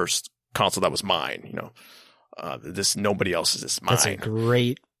very first console that was mine. Nobody else's. This is mine. That's a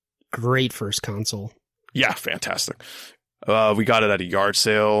great first console. Yeah, fantastic. We got it at a yard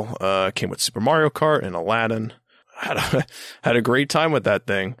sale. Came with Super Mario Kart and Aladdin. Had a great time with that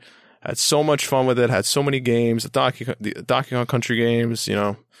thing. Had so much fun with it. Had so many games. The Donkey Kong Country games.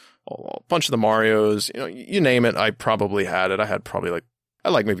 A bunch of the Marios. You name it. I probably had it. I had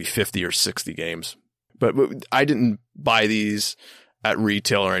maybe 50 or 60 games. But I didn't buy these at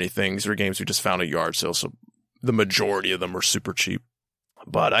retail or anything. These were games we just found at yard sale. So the majority of them were super cheap.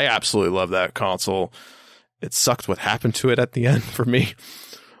 But I absolutely love that console. It sucked what happened to it at the end for me.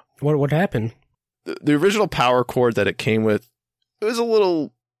 What happened? The original power cord that it came with, it was a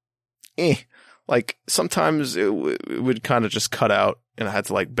little like sometimes it would kind of just cut out, and I had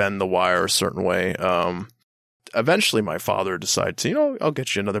to like bend the wire a certain way. Eventually my father decided to, I'll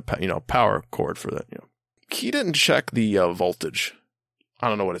get you another power cord for that. He didn't check the voltage. I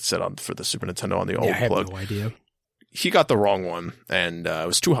don't know what it said for the Super Nintendo on the old I have plug. no idea. He got the wrong one, and it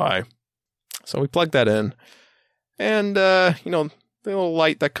was too high. So we plugged that in, and the little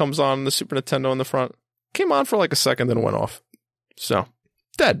light that comes on the Super Nintendo in the front came on for like a second, then it went off. So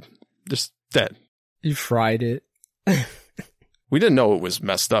dead, just dead. You fried it. We didn't know it was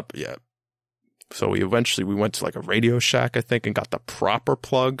messed up yet, so we went to like a Radio Shack, I think, and got the proper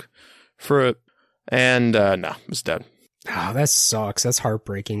plug for it, and no, it was dead. Oh, that sucks. That's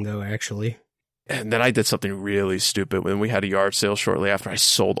heartbreaking, though, actually. And then I did something really stupid when we had a yard sale shortly after. I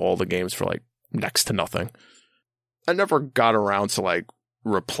sold all the games for like next to nothing. I never got around to like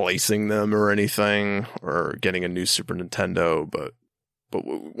replacing them or anything or getting a new Super Nintendo. But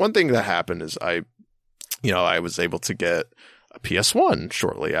one thing that happened is I was able to get a PS1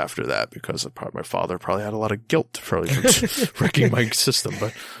 shortly after that because my father probably had a lot of guilt for wrecking my system.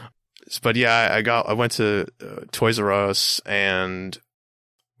 But yeah, I went to Toys R Us and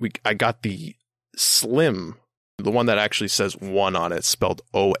I got the Slim, the one that actually says 1 on it, spelled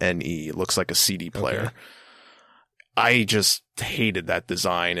ONE. It looks like a CD player. Okay. I just hated that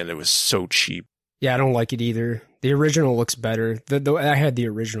design and it was so cheap. Yeah, I don't like it either. The original looks better. I had the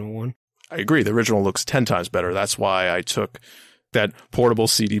original one. I agree. The original looks 10 times better. That's why I took that portable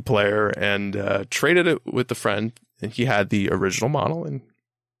CD player and traded it with a friend. And he had the original model and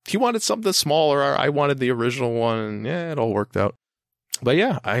he wanted something smaller. I wanted the original one. And yeah, it all worked out. But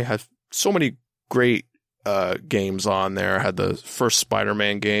yeah, I had so many great games on there. I had the first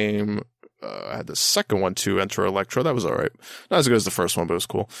Spider-Man game. I had the second one too, Enter Electro. That was all right. Not as good as the first one, but it was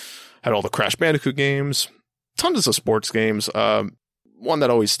cool. Had all the Crash Bandicoot games. Tons of sports games. One that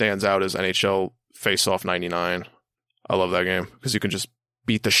always stands out is NHL Face Off 99. I love that game because you can just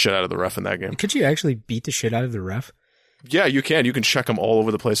beat the shit out of the ref in that game. Could you actually beat the shit out of the ref? Yeah, you can. You can check them all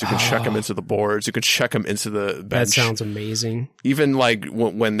over the place. You can check them into the boards. You can check them into the bench. That sounds amazing. Even like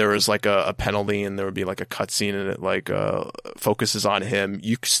when there was like a penalty and there would be like a cutscene and it like focuses on him,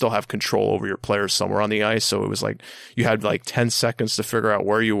 you still have control over your players somewhere on the ice. So it was like you had like 10 seconds to figure out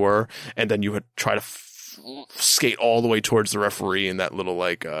where you were, and then you would try to skate all the way towards the referee in that little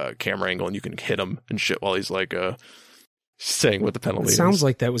like camera angle, and you can hit him and shit while he's like saying what the penalty is. It sounds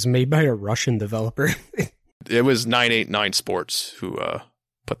like that was made by a Russian developer. It was 989 Sports who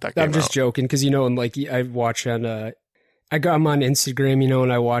put that game out. I'm just joking because, and like I watch on I'm on Instagram,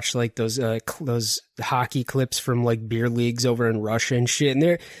 and I watch like those hockey clips from like beer leagues over in Russia and shit,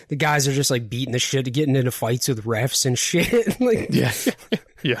 and the guys are just like beating the shit, getting into fights with refs and shit. Like, yeah,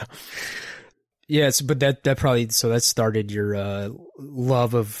 yeah. Yes, but that started your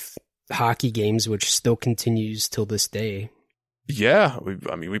love of hockey games, which still continues till this day. Yeah,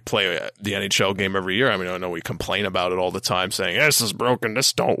 we play the NHL game every year. I mean, I know we complain about it all the time, saying this is broken,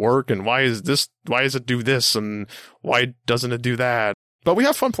 this don't work, and why does it do this, and why doesn't it do that? But we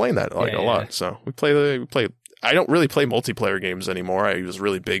have fun playing that a lot. So we play. I don't really play multiplayer games anymore. I was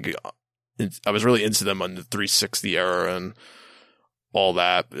really big. I was really into them on the 360 era and all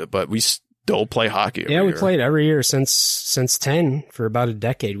that. But we still play hockey every year. We played every year since 10 for about a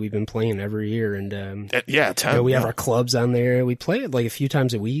decade. We've been playing every year, and 10. We have our clubs on there. We play it like a few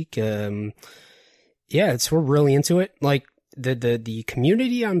times a week. We're really into it. Like the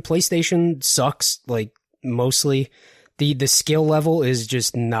community on PlayStation sucks. Like mostly, the skill level is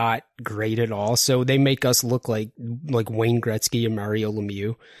just not great at all. So they make us look like Wayne Gretzky and Mario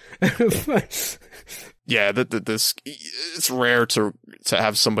Lemieux. Yeah, it's rare to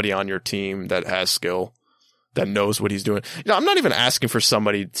have somebody on your team that has skill, that knows what he's doing. I'm not even asking for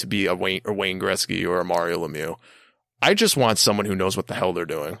somebody to be a Wayne Gretzky or a Mario Lemieux. I just want someone who knows what the hell they're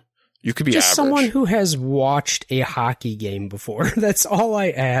doing. You could be just average. Someone who has watched a hockey game before. That's all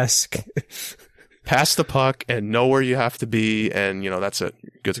I ask. Pass the puck and know where you have to be, and that's it.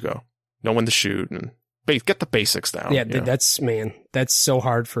 You're good to go. Know when to shoot and get the basics down. Yeah, that's so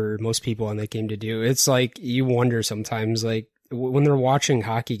hard for most people on that game to do. It's like you wonder sometimes, like when they're watching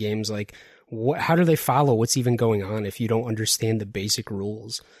hockey games, like how do they follow what's even going on if you don't understand the basic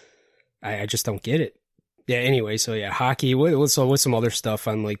rules? I just don't get it. Yeah. Anyway, so yeah, hockey. What's some other stuff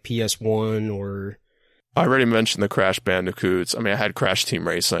on like PS1 or? I already mentioned the Crash Bandicoots. I mean, I had Crash Team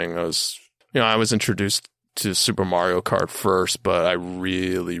Racing. I was introduced to Super Mario Kart first, but I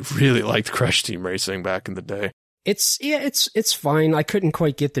really, really liked Crash Team Racing back in the day. It's fine. I couldn't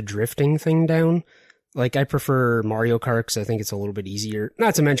quite get the drifting thing down. Like, I prefer Mario Kart because I think it's a little bit easier.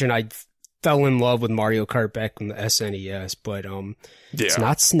 Not to mention, I fell in love with Mario Kart back in the SNES, but It's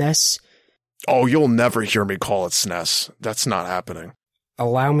not SNES. Oh, you'll never hear me call it SNES. That's not happening.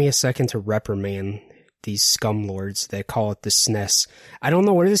 Allow me a second to reprimand these scumlords that call it the SNES. I don't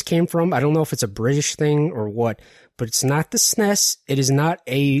know where this came from. I don't know if it's a British thing or what, but it's not the SNES. It is not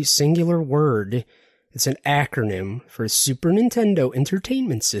a singular word. It's an acronym for Super Nintendo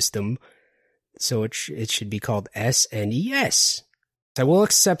Entertainment System. So it should be called SNES. I will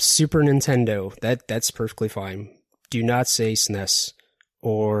accept Super Nintendo. That's perfectly fine. Do not say SNES,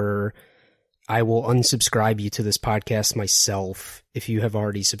 or I will unsubscribe you to this podcast myself if you have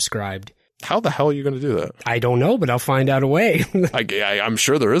already subscribed. How the hell are you going to do that? I don't know, but I'll find out a way. I'm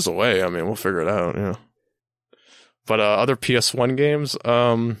sure there is a way. I mean, we'll figure it out. Yeah. But other PS1 games,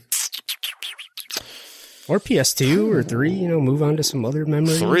 or PS2 or 3, move on to some other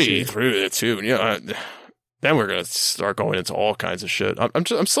memories. 2. Yeah. Then we're gonna start going into all kinds of shit.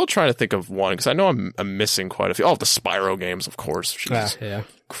 I'm still trying to think of one because I know I'm missing quite a few. Oh, the Spyro games, of course. Jesus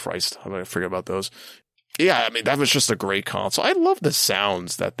Christ, I'm gonna forget about those. Yeah, I mean that was just a great console. I love the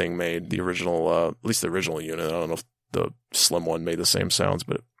sounds that thing made. The original, at least the original unit. I don't know if the slim one made the same sounds,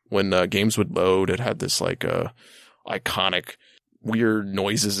 but when games would load, it had this like iconic weird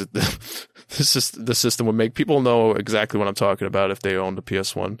noises that the system would make. People know exactly what I'm talking about if they owned a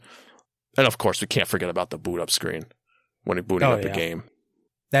PS1. And of course, we can't forget about the boot up screen when you're booting up a game.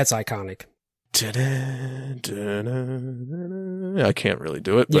 That's iconic. I can't really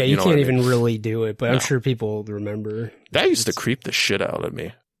do it. But you can't even really do it, but I'm sure people remember. That used to creep the shit out of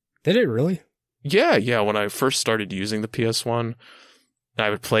me. Did it really? Yeah. When I first started using the PS1, and I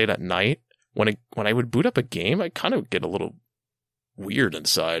would play it at night. When I would boot up a game, I kind of get a little weird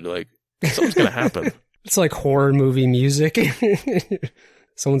inside. Like something's gonna happen. It's like horror movie music.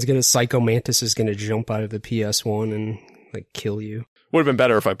 Psycho Mantis is gonna jump out of the PS1 and like kill you. Would have been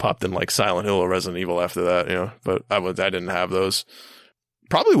better if I popped in like Silent Hill or Resident Evil after that, but I didn't have those.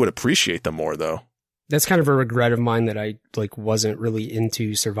 Probably would appreciate them more though. That's kind of a regret of mine that I like wasn't really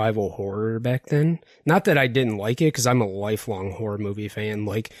into survival horror back then. Not that I didn't like it, because I'm a lifelong horror movie fan,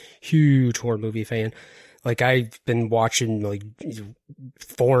 like huge horror movie fan. Like I've been watching like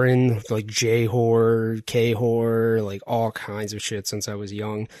foreign, like J horror, K horror, like all kinds of shit since I was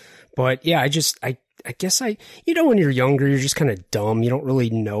young. But yeah, I guess when you're younger, you're just kind of dumb. You don't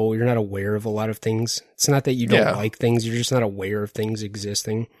really know. You're not aware of a lot of things. It's not that you don't like things. You're just not aware of things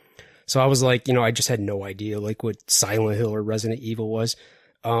existing. So I was like, I just had no idea like what Silent Hill or Resident Evil was.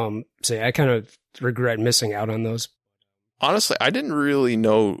 So yeah, I kind of regret missing out on those. Honestly, I didn't really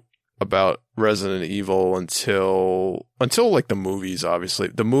know about Resident Evil until like the movies, obviously.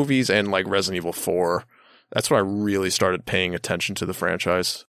 The movies and like Resident Evil 4. That's when I really started paying attention to the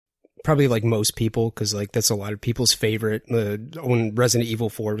franchise. Probably like most people, because like that's a lot of people's favorite. When Resident Evil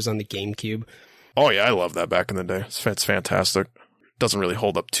 4 was on the GameCube. Oh yeah, I love that back in the day. It's fantastic. Doesn't really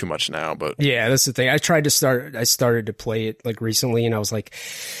hold up too much now, but yeah, that's the thing. I started to play it like recently, and I was like,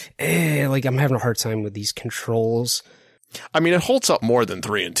 like I'm having a hard time with these controls. I mean, it holds up more than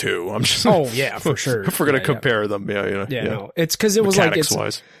 3 and 2. I'm just for sure. If we're gonna compare them, no, it's because it was like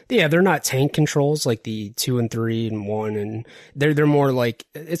they're not tank controls like the 2 and 3 and 1, and they're more like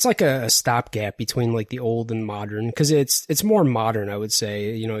it's like a stopgap between like the old and modern, because it's more modern, I would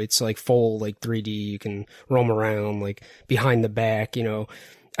say. It's like full like 3D. You can roam around like behind the back.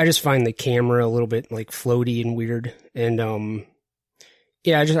 I just find the camera a little bit like floaty and weird, and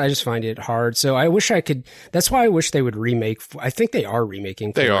yeah, I just find it hard. So I wish I could. That's why I wish they would remake. I think they are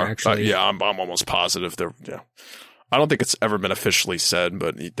remaking. They are actually. Yeah, I'm almost positive they're. Yeah, I don't think it's ever been officially said,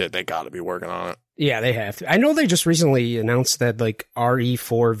 but they got to be working on it. Yeah, they have to. I know they just recently announced that like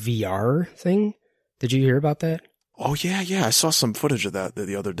RE4 VR thing. Did you hear about that? Oh yeah. I saw some footage of that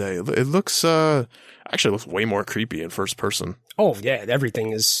the other day. It looks actually looks way more creepy in first person. Oh yeah,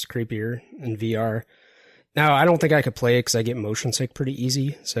 everything is creepier in VR. Now, I don't think I could play it because I get motion sick pretty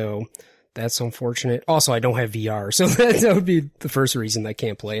easy, so that's unfortunate. Also, I don't have VR, so that would be the first reason I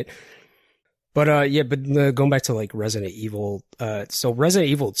can't play it. But going back to like Resident Evil, so Resident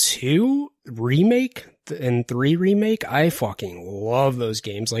Evil 2 remake and 3 remake, I fucking love those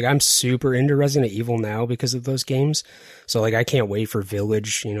games. Like I'm super into Resident Evil now because of those games. So like I can't wait for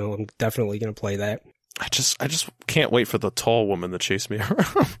Village. I'm definitely gonna play that. I just can't wait for the tall woman to chase me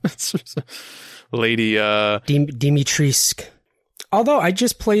around. Lady Dimitrescu. Although I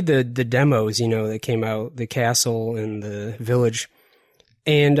just played the demos, that came out, the castle and the village,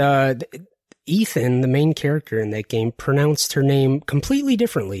 and Ethan, the main character in that game, pronounced her name completely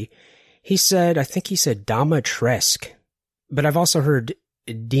differently. I think he said Dimitrescu, but I've also heard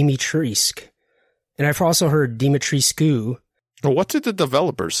Dimitrescu, and I've also heard Dimitrescu. What did the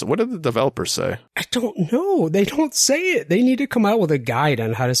developers say? I don't know. They don't say it. They need to come out with a guide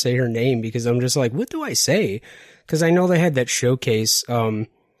on how to say her name, because I'm just like, what do I say? Because I know they had that showcase, and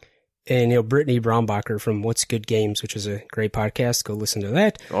Brittany Brombacher from What's Good Games, which is a great podcast. Go listen to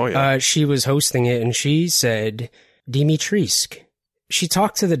that. Oh yeah. She was hosting it, and she said Dimitrescu. She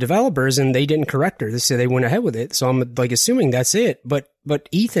talked to the developers, and they didn't correct her. They said they went ahead with it. So I'm like assuming that's it. But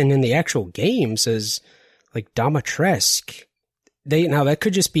Ethan in the actual game says like Dimitrescu. Now that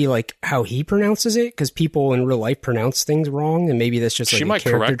could just be like how he pronounces it, because people in real life pronounce things wrong, and maybe that's just like she might a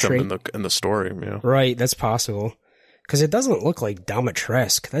character correct trait. them in the story. Yeah, right. That's possible, because it doesn't look like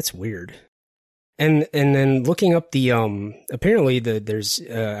Dimitrescu. That's weird. And then looking up the apparently there's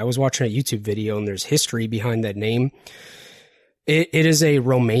I was watching a YouTube video and there's history behind that name. It is a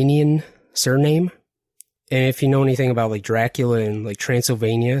Romanian surname. And if you know anything about like Dracula and like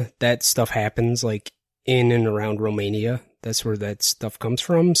Transylvania, that stuff happens like in and around Romania. That's where that stuff comes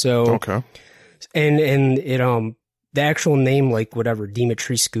from. So Okay. and it the actual name, like whatever,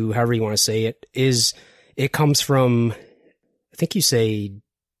 Dimitrescu, however you want to say it comes from, I think you say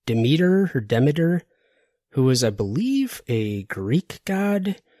Demeter or Demeter, who was, I believe, a Greek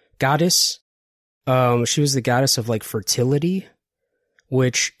goddess. She was the goddess of like fertility,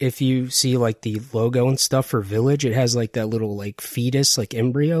 which if you see like the logo and stuff for Village, it has like that little like fetus, like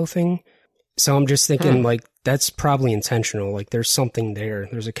embryo thing. So I'm just thinking like that's probably intentional. Like there's something there.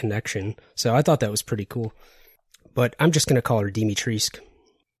 There's a connection. So I thought that was pretty cool. But I'm just going to call her Dimitrescu.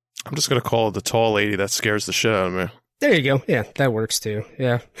 I'm just going to call her the tall lady that scares the shit out of me. There you go. Yeah, that works too.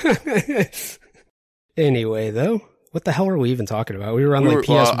 Yeah. Anyway, though, what the hell are we even talking about? We were on like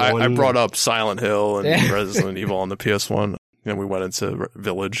PS1. I brought up Silent Hill and Resident Evil on the PS1. And we went into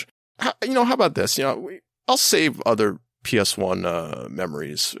Village. How about this? I'll save other PS1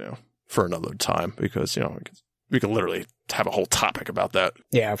 memories for another time because, we could literally have a whole topic about that.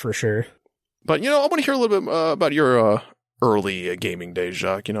 Yeah, for sure. But, I want to hear a little bit about your early gaming days,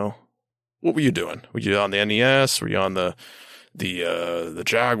 Jacques. What were you doing? Were you on the NES? Were you on the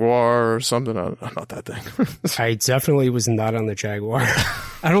Jaguar or something? Not that thing. I definitely was not on the Jaguar.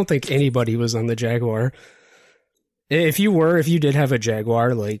 I don't think anybody was on the Jaguar. If you did have a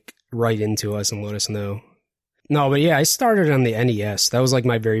Jaguar, like, write into us and let us know. No, but yeah, I started on the NES. That was like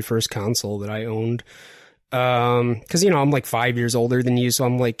my very first console that I owned. Cause I'm like 5 years older than you. So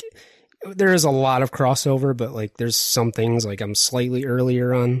I'm like, there is a lot of crossover, but like there's some things like I'm slightly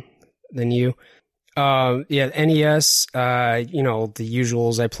earlier on than you. Yeah, NES, the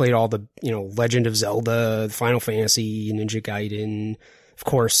usuals. I played all the, Legend of Zelda, Final Fantasy, Ninja Gaiden, of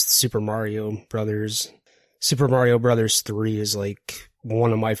course, Super Mario Brothers. Super Mario Brothers 3 is like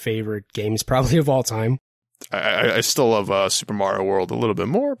one of my favorite games probably of all time. I still love Super Mario World a little bit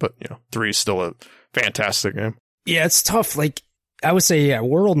more, but 3 is still a fantastic game. Yeah, it's tough. Like I would say,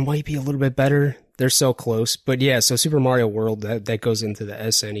 World might be a little bit better. They're so close, but yeah. So Super Mario World that goes into the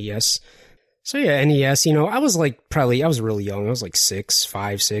SNES. So yeah, NES. I was really young. I was like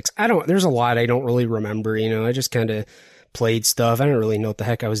 5, 6. There's a lot I don't really remember. I just kind of played stuff. I didn't really know what the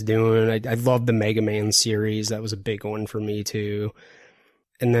heck I was doing. I loved the Mega Man series. That was a big one for me too.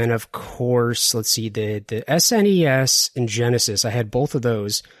 And then, of course, let's see, the SNES and Genesis. I had both of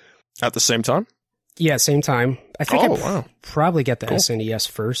those. At the same time? Yeah, same time. I think probably got the SNES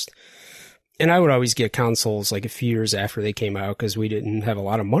first. And I would always get consoles like a few years after they came out because we didn't have a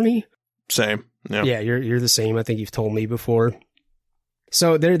lot of money. Same. Yeah. Yeah, you're the same. I think you've told me before.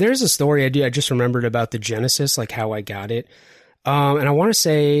 So there's a story I just remembered about the Genesis, like how I got it. And I want to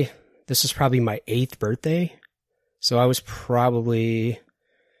say this was probably my 8th birthday. So I was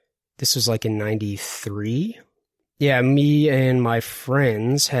this was like in 93. Yeah, me and my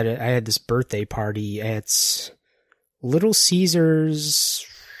friends I had this birthday party at Little Caesars.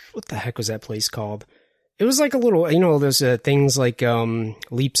 What the heck was that place called? It was like a little, those things like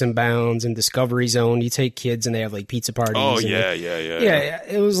Leaps and Bounds and Discovery Zone. You take kids and they have like pizza parties. Oh, yeah. Yeah,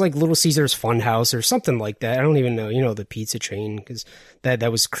 it was like Little Caesars Funhouse or something like that. I don't even know, the pizza chain, because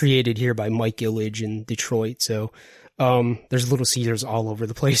that was created here by Mike Gillage in Detroit. So there's Little Caesars all over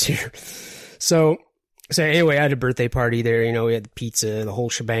the place here. So anyway, I had a birthday party there. We had the pizza, the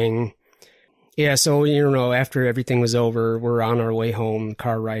whole shebang. Yeah, so, after everything was over, we're on our way home,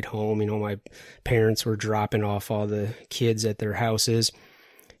 car ride home. My parents were dropping off all the kids at their houses.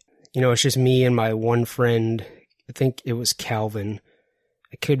 It's just me and my one friend. I think it was Calvin.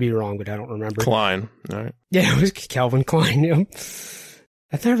 I could be wrong, but I don't remember. Klein, all right. Yeah, it was Calvin Klein.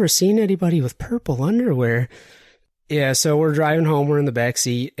 I've never seen anybody with purple underwear. Yeah, so we're driving home. We're in the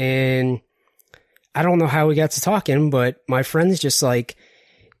backseat, and I don't know how we got to talking, but my friend's just like,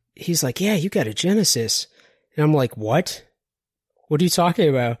 he's like, yeah, you got a Genesis. And I'm like, what? What are you talking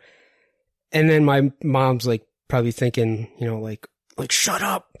about? And then my mom's like probably thinking, like shut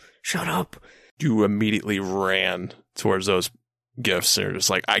up. You immediately ran towards those gifts and you're just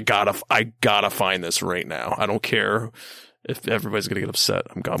like, I gotta find this right now. I don't care if everybody's gonna get upset.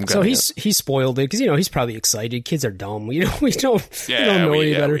 I'm gonna. So he spoiled it because he's probably excited. Kids are dumb. We don't know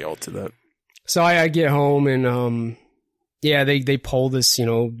any better. We all do that. So I get home and yeah, they pull this,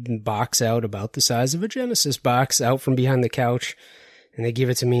 box out about the size of a Genesis box out from behind the couch, and they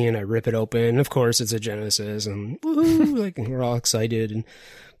give it to me, and I rip it open. Of course, it's a Genesis, and woohoo, like we're all excited.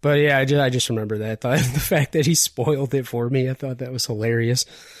 But yeah, I just remember that. The fact that he spoiled it for me, I thought that was hilarious.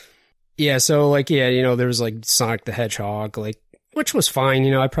 Yeah, so like, yeah, there was like Sonic the Hedgehog, like, which was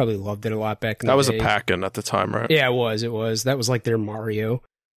fine. I probably loved it a lot back in the day. That was a pack-in at the time, right? Yeah, it was. That was like their Mario.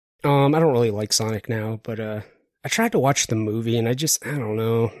 I don't really like Sonic now, but I tried to watch the movie and I don't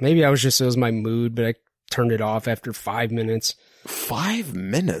know. Maybe it was my mood, but I turned it off after 5 minutes. 5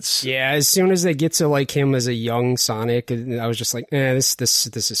 minutes? Yeah, as soon as they get to like him as a young Sonic, I was just like, this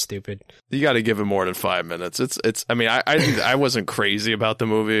is stupid. You got to give it more than 5 minutes. I mean, I wasn't crazy about the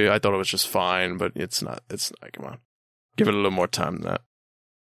movie. I thought it was just fine, but it's not, come on. Give it a little more time than that.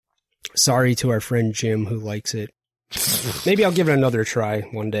 Sorry to our friend Jim who likes it. Maybe I'll give it another try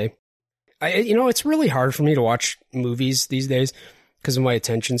one day. It's really hard for me to watch movies these days because of my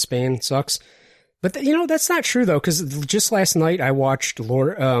attention span sucks. But, that's not true, though, because just last night I watched the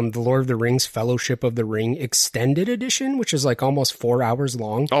Lord of the Rings Fellowship of the Ring Extended Edition, which is like almost 4 hours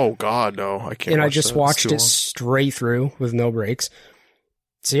long. Oh, God, no. I can't. And I just watched it straight through with no breaks.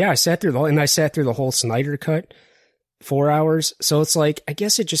 So, yeah, I sat through the whole Snyder Cut, 4 hours. So it's like, I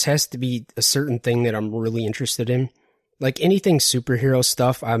guess it just has to be a certain thing that I'm really interested in. Like anything superhero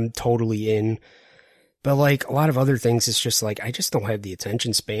stuff, I'm totally in. But like a lot of other things, it's just like, I just don't have the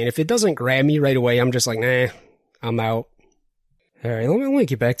attention span. If it doesn't grab me right away, I'm just like, nah, I'm out. All right, let me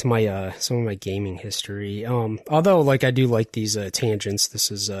get back to my, some of my gaming history. Although like I do like these, tangents. This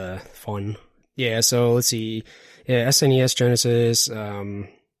is, fun. Yeah. So let's see. Yeah. SNES, Genesis,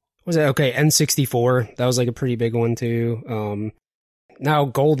 what was that? Okay. N64. That was like a pretty big one too. Now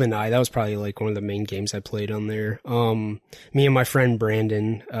GoldenEye, that was probably like one of the main games I played on there. Me and my friend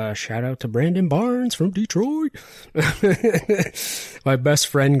Brandon, shout out to Brandon Barnes from Detroit. My best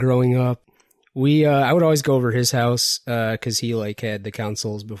friend growing up. I would always go over his house, cause he like had the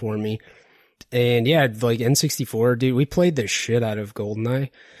consoles before me. And yeah, like N64, dude, we played the shit out of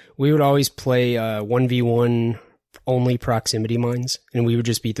GoldenEye. We would always play, 1v1 only proximity mines, and we would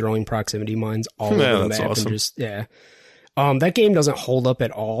just be throwing proximity mines all over the map. Awesome. And just, yeah. That game doesn't hold up at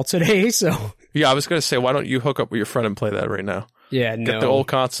all today, so. Yeah, I was going to say, why don't you hook up with your friend and play that right now? Yeah, no. Get the old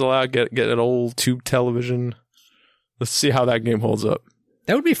console out, get an old tube television. Let's see how that game holds up.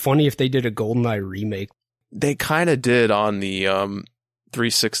 That would be funny if they did a GoldenEye remake. They kind of did on the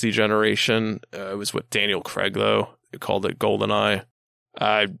 360 generation. It was with Daniel Craig, though. They called it GoldenEye.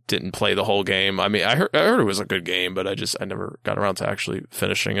 I didn't play the whole game. I mean, I heard it was a good game, but I never got around to actually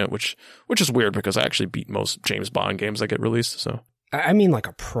finishing it, which is weird because I actually beat most James Bond games that get released. So I mean, like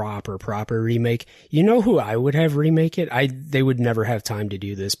a proper remake. You know who I would have remake it? They would never have time to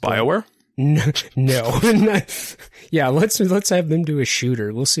do this. BioWare? No. Yeah, let's have them do a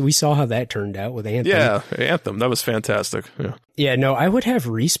shooter. We'll see. We saw how that turned out with Anthem. Yeah, Anthem. That was fantastic. Yeah. No, I would have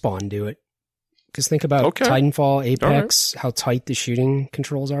Respawn do it. Because think about Titanfall, Apex, how tight the shooting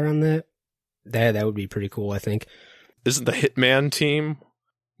controls are on that. That would be pretty cool, I think. Isn't the Hitman team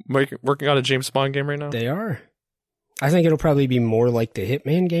working on a James Bond game right now? They are. I think it'll probably be more like the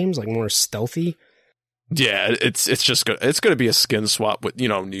Hitman games, like more stealthy. Yeah, it's just good. It's going to be a skin swap with,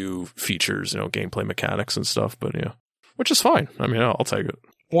 new features, gameplay mechanics and stuff, but yeah, which is fine. I mean, I'll take it.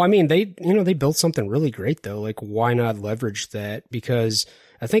 Well, I mean, they built something really great though. Like, why not leverage that? Because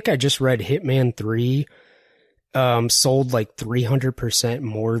I think I just read Hitman 3 sold like 300%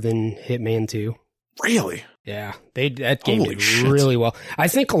 more than Hitman 2. Really? Yeah, that game did really well. I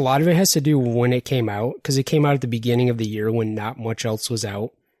think a lot of it has to do when it came out, because it came out at the beginning of the year when not much else was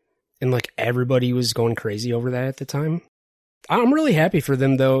out, and like everybody was going crazy over that at the time. I'm really happy for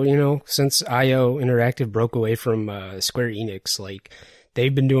them though. Since IO Interactive broke away from Square Enix, like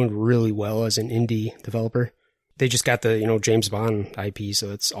they've been doing really well as an indie developer. They just got the, James Bond IP,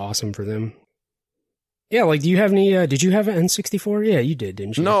 so it's awesome for them. Yeah, like, do you have any, did you have an N64? Yeah, you did,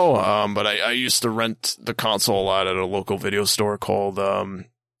 didn't you? No, but I used to rent the console a lot at a local video store called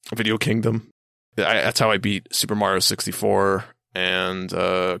Video Kingdom. That's how I beat Super Mario 64 and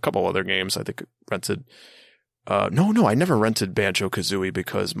a couple other games I think rented. No, I never rented Banjo-Kazooie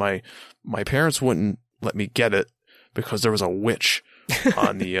because my parents wouldn't let me get it because there was a witch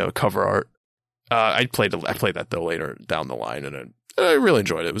on the cover art. I played that though later down the line, and I really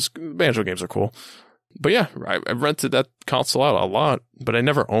enjoyed it. Banjo games are cool. But yeah, I rented that console out a lot, but I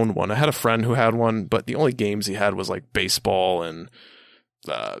never owned one. I had a friend who had one, but the only games he had was like baseball and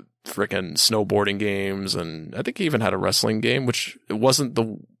frickin' snowboarding games, and I think he even had a wrestling game, which it wasn't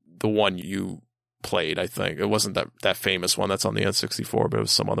the one you played, I think. It wasn't that famous one that's on the N64, but it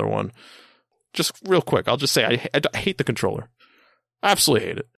was some other one. Just real quick, I'll just say I hate the controller. I absolutely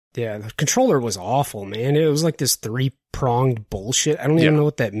hate it. Yeah, the controller was awful, man. It was like this 3-pronged bullshit. I don't even know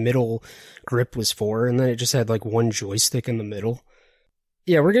what that middle grip was for, and then it just had like one joystick in the middle.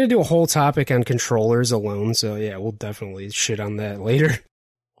 Yeah, we're going to do a whole topic on controllers alone, so yeah, we'll definitely shit on that later.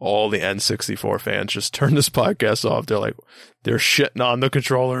 all the N64 fans just turn this podcast off. They're shitting on the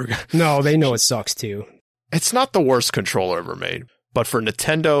controller. No, they know it sucks too. It's not the worst controller ever made, but for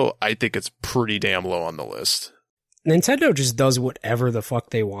Nintendo, I think it's pretty damn low on the list. Nintendo just does whatever the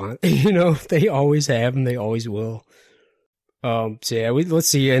fuck they want. You know, they always have and they always will. So yeah, let's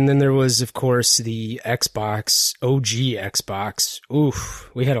see. And then there was, of course, the Xbox, OG Xbox.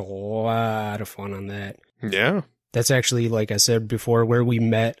 Oof, we had a lot of fun on that. Yeah. That's actually, like I said before, where we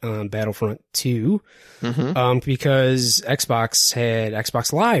met on Battlefront 2, because Xbox had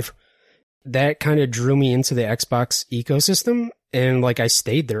Xbox Live. That kind of drew me into the Xbox ecosystem, and like I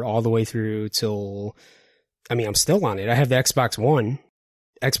stayed there all the way through till, I mean, I'm still on it. I have the Xbox One,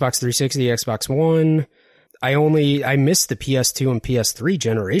 Xbox 360, Xbox One. I missed the PS2 and PS3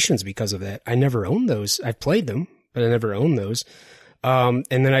 generations because of that. I never owned those. I played them, but I never owned those. And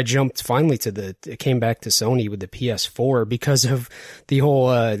then I jumped finally came back to Sony with the PS4 because of the whole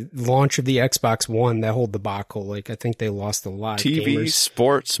launch of the Xbox One, that whole debacle. Like, I think they lost a lot TV, of gamers.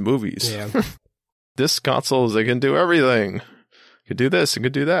 sports, movies. Yeah. This consoles, they can do everything. You can do this, you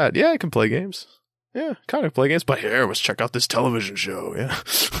can do that. Yeah, I can play games. Yeah, kind of play games, but here, let's check out this television show. Yeah.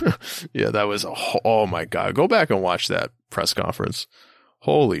 Yeah, that was oh my God. Go back and watch that press conference.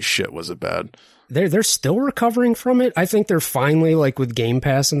 Holy shit, was it bad. They're still recovering from it. I think they're finally, like with Game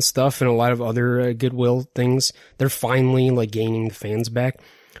Pass and stuff and a lot of other Goodwill things, they're finally like gaining the fans back.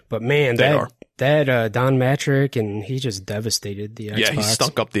 But man, that Don Matrick, and he just devastated the Xbox. Yeah, he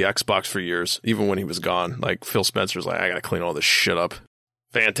stunk up the Xbox for years, even when he was gone. Like Phil Spencer's like, I gotta clean all this shit up.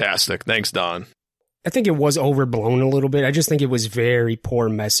 Fantastic. Thanks, Don. I think it was overblown a little bit. I just think it was very poor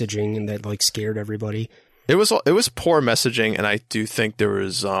messaging and that like scared everybody. It was poor messaging, and I do think there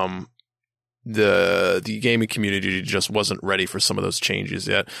was the gaming community just wasn't ready for some of those changes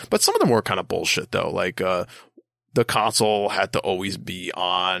yet. But some of them were kind of bullshit though. Like the console had to always be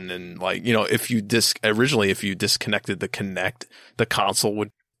on, and like, you know, if you disconnected the Kinect, the console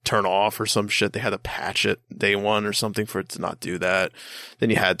would turn off or some shit. They had to patch it day one or something for it to not do that. Then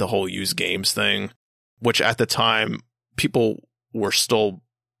you had the whole use games thing, which at the time people were still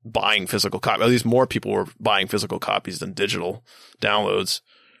buying physical copies. At least more people were buying physical copies than digital downloads.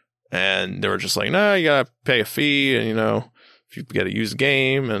 And they were just like, nah, you gotta pay a fee, and you know, if you get a used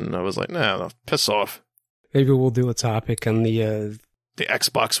game. And I was like, nah, no, piss off. Maybe we'll do a topic on the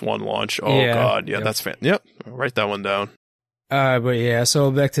Xbox One launch. Oh yeah, God, yeah, yep. That's Yep, I'll write that one down. But yeah,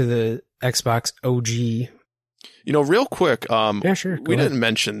 so back to the Xbox OG. You know, real quick, yeah, sure. We didn't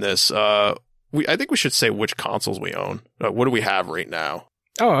mention this. I think we should say which consoles we own. What do we have right now?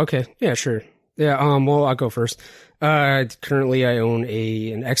 Oh, okay. Yeah, sure. Yeah, well, I'll go first. Currently I own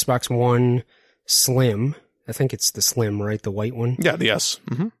an Xbox One Slim. I think it's the Slim, right? The white one? Yeah, the S.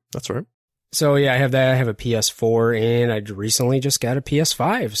 Mm-hmm. That's right. So yeah, I have that. I have a PS4, and I recently just got a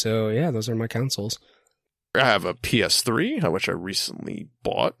PS5. So yeah, those are my consoles. I have a PS3, which I recently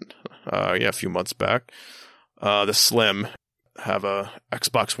bought, a few months back. The Slim. I have a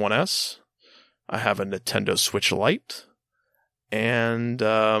Xbox One S. I have a Nintendo Switch Lite, and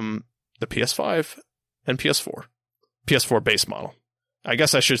the PS5 and PS4. PS4 base model. I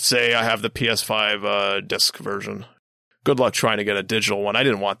guess I should say I have the PS5 disc version. Good luck trying to get a digital one. I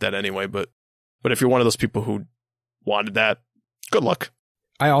didn't want that anyway, but if you're one of those people who wanted that, good luck.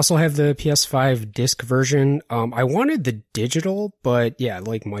 I also have the PS5 disc version. I wanted the digital, but yeah,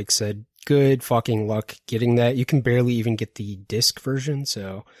 like Mike said, good fucking luck getting that. You can barely even get the disc version,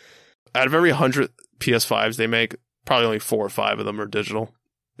 so. Out of every 100 PS5s they make, probably only 4 or 5 of them are digital,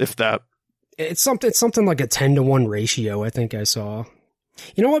 if that. It's something like a 10-to-1 ratio, I think I saw.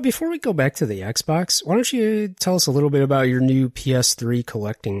 You know what? Before we go back to the Xbox, why don't you tell us a little bit about your new PS3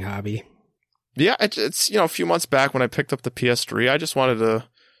 collecting hobby? Yeah, it's a few months back when I picked up the PS3, I just wanted to,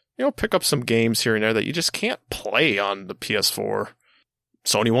 pick up some games here and there that you just can't play on the PS4.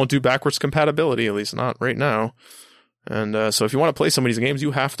 Sony won't do backwards compatibility, at least not right now. And so if you want to play some of these games,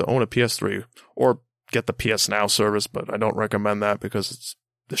 you have to own a PS3 or get the PS Now service, but I don't recommend that because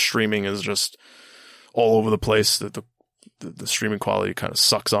the streaming is just all over the place. The streaming quality kind of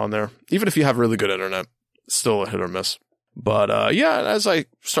sucks on there. Even if you have really good internet, it's still a hit or miss. But as I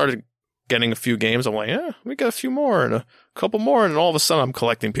started getting a few games, I'm like, let me get a few more and a couple more, and all of a sudden I'm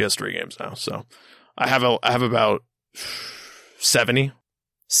collecting PS3 games now. So I have about 70.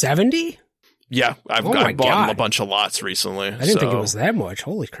 70? Yeah, I've bought them a bunch of lots recently. I didn't think it was that much.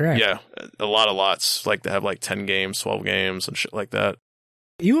 Holy crap. Yeah, a lot of lots. Like they have like 10 games, 12 games, and shit like that.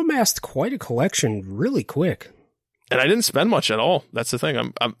 You amassed quite a collection really quick. And I didn't spend much at all. That's the thing.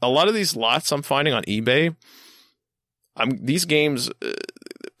 I'm a lot of these lots I'm finding on eBay. These games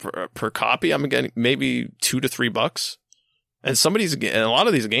per copy, I'm getting maybe $2 to $3. And a lot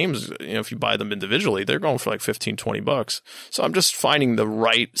of these games, if you buy them individually, they're going for like $15-20. So I'm just finding the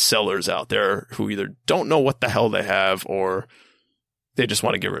right sellers out there who either don't know what the hell they have or they just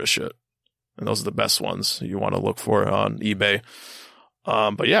want to get rid of shit. And those are the best ones you want to look for on eBay.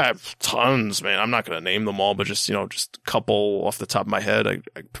 But yeah, I have tons, man. I'm not going to name them all, but just a couple off the top of my head. I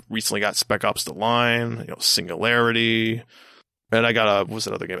recently got Spec Ops: The Line, Singularity, and I got what's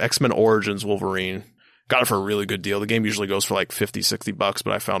that other game? X-Men Origins Wolverine. Got it for a really good deal. The game usually goes for like $50-$60, but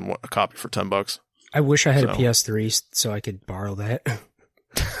I found a copy for $10. I wish I had a PS3 so I could borrow that.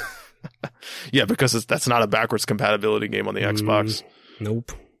 Yeah, because that's not a backwards compatibility game on the Xbox.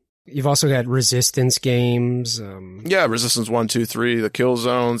 Nope. You've also got Resistance games. Yeah, Resistance 1, 2, 3, the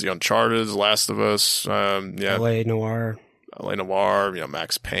Killzones, the Uncharted, The Last of Us. L.A. Noire. L.A. Noire,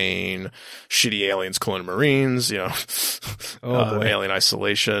 Max Payne, Shitty Aliens, Clone Marines, Alien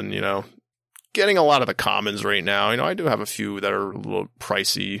Isolation, Getting a lot of the commons right now. I do have a few that are a little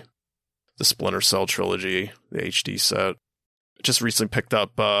pricey. The Splinter Cell trilogy, the HD set. Just recently picked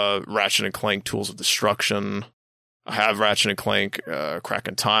up Ratchet & Clank Tools of Destruction. I have Ratchet & Clank Crack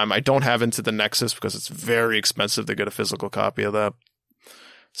in Time. I don't have Into the Nexus because it's very expensive to get a physical copy of that.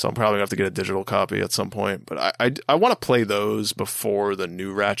 So I'm probably going to have to get a digital copy at some point. But I want to play those before the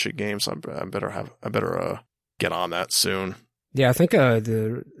new Ratchet games. So I better get on that soon. Yeah, I think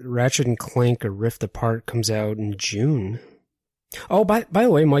the Ratchet and Clank Rift Apart comes out in June. Oh, by the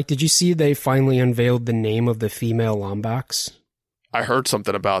way, Mike, did you see they finally unveiled the name of the female Lombax? I heard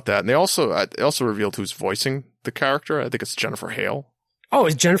something about that, and they also revealed who's voicing the character. I think it's Jennifer Hale. Oh,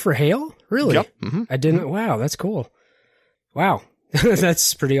 it's Jennifer Hale? Really? Yep. Mm-hmm. I didn't. Wow, that's cool. Wow,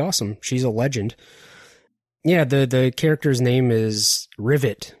 that's pretty awesome. She's a legend. Yeah, the character's name is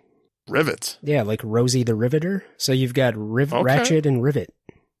Rivet. Rivet. Yeah, like Rosie the Riveter. So you've got Ratchet and Rivet.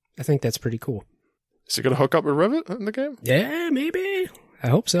 I think that's pretty cool. Is he going to hook up with Rivet in the game? Yeah, maybe. I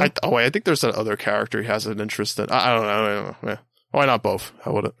hope so. I think there's that other character he has an interest in. I don't know. Yeah. Why not both?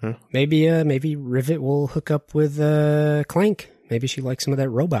 How would it? Yeah. Maybe Rivet will hook up with Clank. Maybe she likes some of that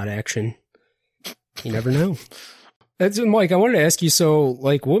robot action. You never know. Mike, I wanted to ask you, so,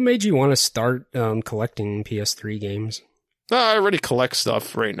 what made you want to start collecting PS3 games? I already collect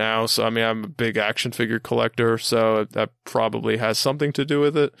stuff right now, so I'm a big action figure collector, so that probably has something to do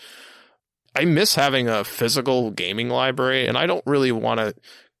with it. I miss having a physical gaming library, and I don't really want to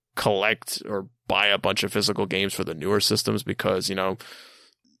collect or buy a bunch of physical games for the newer systems because,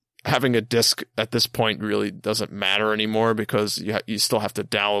 having a disc at this point really doesn't matter anymore because you still have to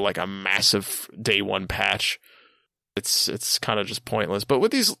download a massive day one patch. It's kind of just pointless. But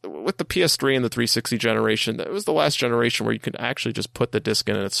with the PS3 and the 360 generation, that was the last generation where you could actually just put the disc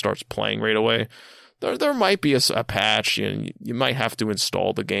in and it starts playing right away. There might be a patch, and you might have to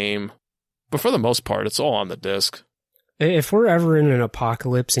install the game. But for the most part, it's all on the disc. If we're ever in an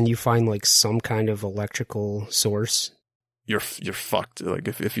apocalypse and you find some kind of electrical source, you're fucked.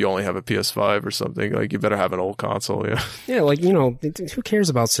 If you only have a PS5 or something, you better have an old console. Yeah. Yeah. Who cares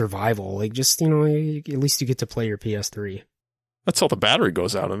about survival? At least you get to play your PS3. That's how the battery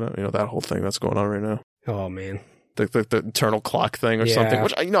goes out in it. That whole thing that's going on right now. Oh man. The internal clock thing or something,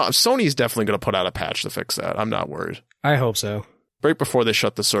 which Sony's definitely going to put out a patch to fix that. I'm not worried. I hope so. Right before they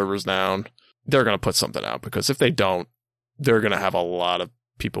shut the servers down, they're going to put something out because if they don't, they're going to have a lot of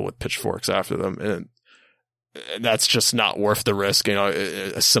people with pitchforks after them. And that's just not worth the risk.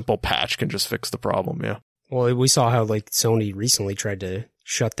 A simple patch can just fix the problem. Yeah. Well, we saw how Sony recently tried to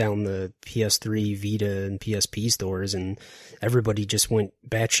shut down the PS3, Vita, and PSP stores, and everybody just went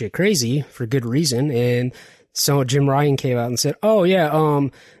batshit crazy for good reason. And so Jim Ryan came out and said, "Oh yeah,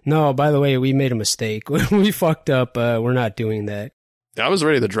 no, by the way, we made a mistake. We fucked up. We're not doing that." I was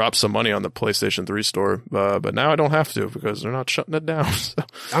ready to drop some money on the PlayStation 3 store, but now I don't have to because they're not shutting it down. So.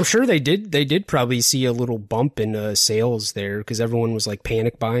 I'm sure they did. They did probably see a little bump in sales there because everyone was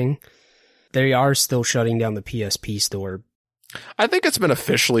panic buying. They are still shutting down the PSP store. I think it's been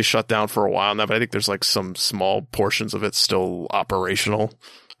officially shut down for a while now, but I think there's some small portions of it still operational,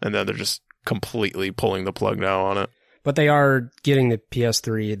 and then they're just completely pulling the plug now on it. But they are getting the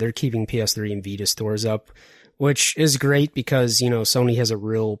PS3. They're keeping PS3 and Vita stores up, which is great because, Sony has a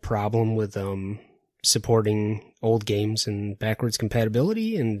real problem with supporting old games and backwards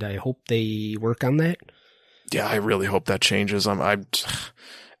compatibility, and I hope they work on that. Yeah, I really hope that changes.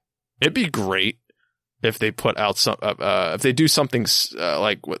 It'd be great if they put out if they do something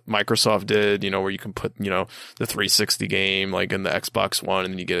like what Microsoft did, where you can put, the 360 game in the Xbox One,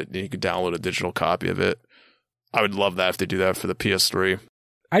 and then you can download a digital copy of it. I would love that if they do that for the PS3.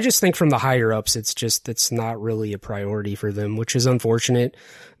 I just think from the higher ups, it's not really a priority for them, which is unfortunate.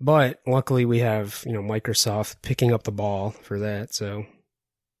 But luckily we have, Microsoft picking up the ball for that. So,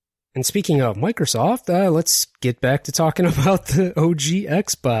 and speaking of Microsoft, let's get back to talking about the OG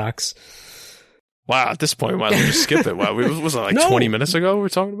Xbox. Wow, at this point, we might as well just skip it. Wow, was it like 20 minutes ago we were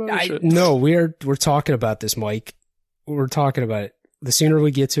talking about it? No, we're talking about this, Mike. We're talking about it. The sooner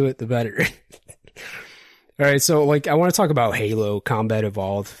we get to it, the better. All right, so I want to talk about Halo Combat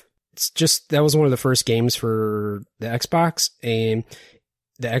Evolved. That was one of the first games for the Xbox, and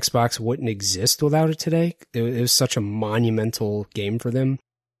the Xbox wouldn't exist without it today. It was such a monumental game for them.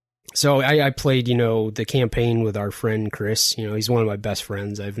 So I played, the campaign with our friend Chris. He's one of my best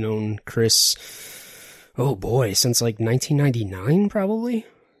friends. I've known Chris, oh boy, since 1999 probably.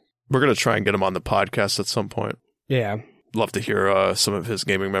 We're going to try and get him on the podcast at some point. Yeah. Love to hear some of his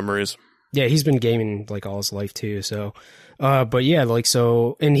gaming memories. Yeah, he's been gaming all his life too. So, but yeah,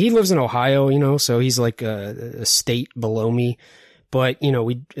 and he lives in Ohio, so he's a state below me. But,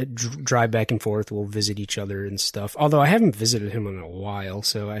 we drive back and forth. We'll visit each other and stuff. Although I haven't visited him in a while,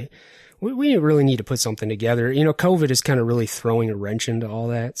 so we really need to put something together. COVID is kind of really throwing a wrench into all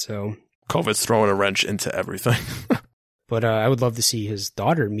that. So COVID's throwing a wrench into everything. But I would love to see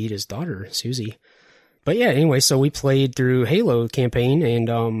meet his daughter, Susie. But yeah, anyway, so we played through Halo campaign,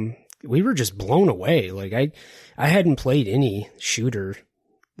 and we were just blown away. I hadn't played any shooter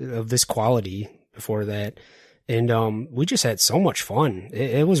of this quality before that. And we just had so much fun.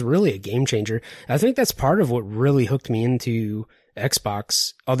 It was really a game changer. I think that's part of what really hooked me into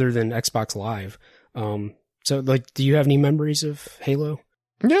Xbox, other than Xbox Live. So, do you have any memories of Halo?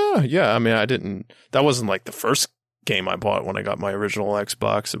 Yeah. I mean, that wasn't the first game I bought when I got my original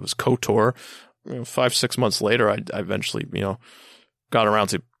Xbox. It was KOTOR. 5-6 months later, I eventually, got around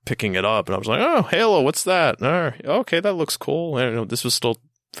to picking it up, and I was like, oh, Halo, what's that? Okay, that looks cool. And, this was still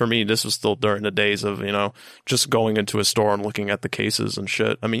during the days of, just going into a store and looking at the cases and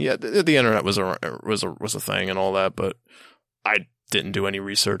shit. I mean, yeah, the internet was a thing and all that, but I didn't do any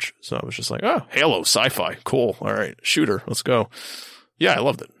research. So I was just like, oh, Halo, sci-fi, cool. All right, shooter, let's go. Yeah, I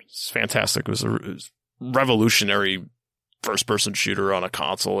loved it. It's fantastic. It was revolutionary first-person shooter on a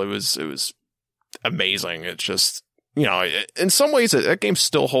console. It was amazing. It's just, in some ways that game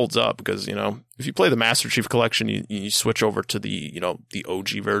still holds up because, if you play the Master Chief Collection, you switch over to the OG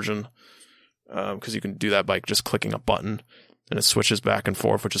version, because you can do that by just clicking a button and it switches back and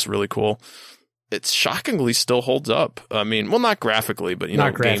forth, which is really cool. It shockingly still holds up. I mean, well, not graphically, but,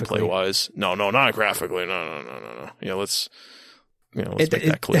 gameplay wise. No, not graphically. No. Let's make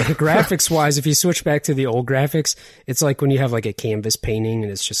that clear. Graphics wise, if you switch back to the old graphics, it's like when you have a canvas painting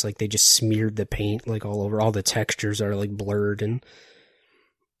and it's just they just smeared the paint all over. All the textures are blurred. And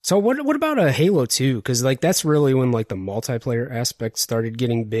so what about a Halo 2? Because that's really when the multiplayer aspect started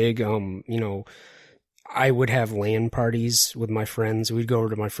getting big. I would have LAN parties with my friends. We'd go over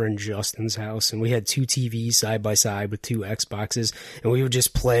to my friend Justin's house, and we had 2 TVs side by side with 2 Xboxes, and we would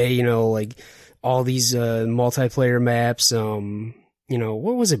just play, all these multiplayer maps.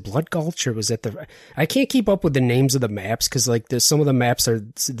 What was it? Blood Gulch, or was that I can't keep up with the names of the maps because some of the maps are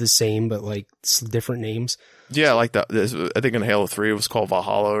the same, but different names. Yeah, that. I think in Halo 3 it was called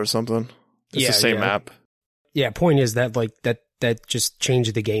Valhalla or something. It's the same map. Yeah, point is that that just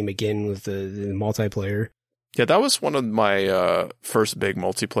changed the game again with the multiplayer. Yeah, that was one of my first big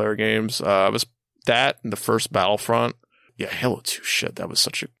multiplayer games. It was that and the first Battlefront. Yeah, Halo 2, shit, that was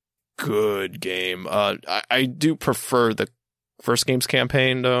such a good game. I do prefer the first game's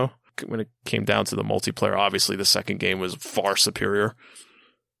campaign, though. When it came down to the multiplayer, obviously the second game was far superior.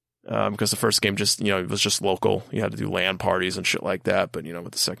 Because the first game just, it was just local. You had to do LAN parties and shit like that. But,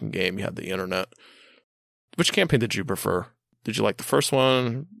 with the second game, you had the internet. Which campaign did you prefer? Did you like the first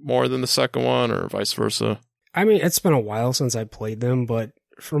one more than the second one, or vice versa? I mean, it's been a while since I played them, but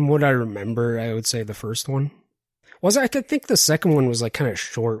from what I remember, I would say the first one. I could think the second one was kind of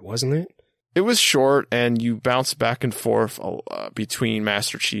short, wasn't it? It was short, and you bounced back and forth between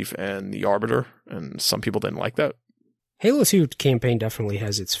Master Chief and the Arbiter, and some people didn't like that. Halo 2 campaign definitely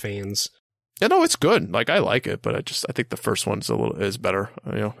has its fans. Yeah, no, it's good. I like it, but I think the first one's is better.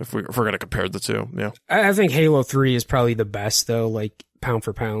 If we're going to compare the two, yeah. I think Halo 3 is probably the best though, pound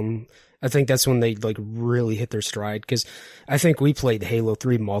for pound. I think that's when they really hit their stride, because I think we played Halo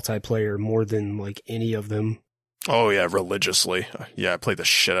 3 multiplayer more than any of them. Oh yeah, religiously. Yeah, I played the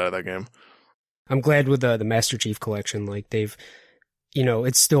shit out of that game. I'm glad with the Master Chief Collection, they've,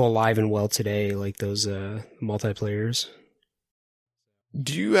 it's still alive and well today, those multiplayers.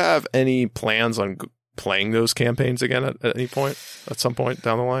 Do you have any plans on playing those campaigns again at any point, at some point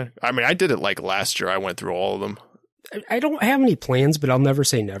down the line? I mean, I did it last year. I went through all of them. I don't have any plans, but I'll never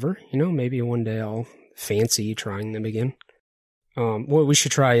say never. You know, maybe one day I'll fancy trying them again. Well, we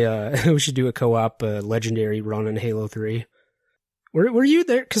should try. We should do a co-op legendary run on Halo 3. Were you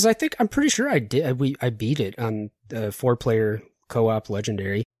there? Because I'm pretty sure I did. I beat it on the 4-player co-op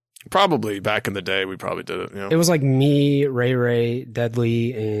legendary. Probably back in the day, we probably did it. You know? It was like me, Ray,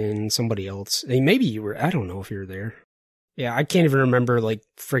 Deadly, and somebody else. And maybe you were. I don't know if you were there. Yeah, I can't even remember, like,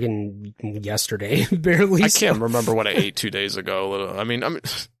 friggin' yesterday, barely. I can't remember what I ate 2 days ago. I mean,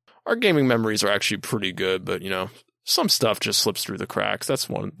 our gaming memories are actually pretty good, but, you know, some stuff just slips through the cracks. That's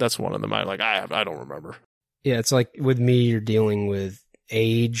one of them. I don't remember. Yeah, it's like with me, you're dealing with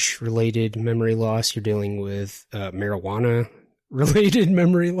age-related memory loss. You're dealing with marijuana-related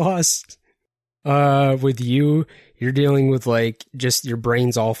memory loss. With you, you're dealing with, like, just your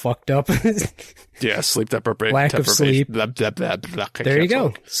brain's all fucked up. Yeah, sleep deprivation. Lack of sleep. There you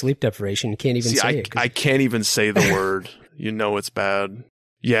go. Sleep deprivation. You can't even say it. I can't even say the word. You know it's bad.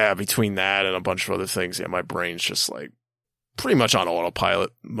 Yeah, between that and a bunch of other things, yeah, my brain's just, like, pretty much on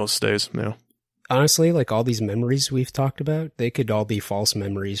autopilot most days, you know. Honestly, like, all these memories we've talked about, they could all be false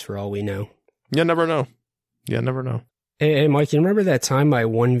memories for all we know. You never know. Hey, Mike, you remember that time I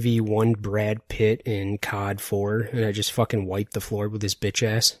 1v1 Brad Pitt in COD 4 and I just fucking wiped the floor with his bitch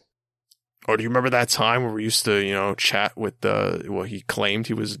ass? Or do you remember that time where we used to, you know, chat with he claimed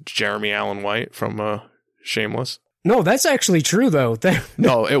he was Jeremy Allen White from Shameless? No, that's actually true, though.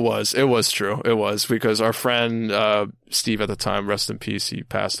 No, it was true. It was because our friend Steve at the time, rest in peace, he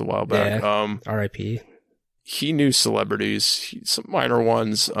passed a while back. Yeah, R.I.P. He knew celebrities, some minor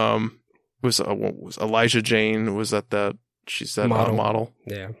ones. Was Elijah Jane? Was that she's that model?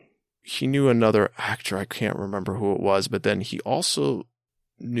 Yeah. He knew another actor. I can't remember who it was, but then he also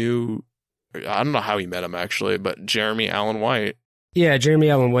knew. I don't know how he met him actually, but Jeremy Allen White. Yeah, Jeremy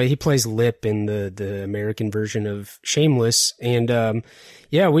Allen White. He plays Lip in the American version of Shameless, and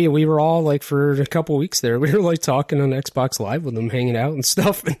yeah, we were all like for a couple weeks there. We were like talking on Xbox Live with him, hanging out and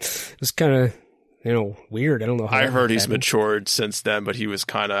stuff. It was kind of, you know, weird. I don't know how. I heard he's matured since then, but he was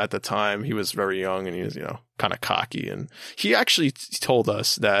kind of at the time he was very young and he was, you know, kind of cocky, and he actually told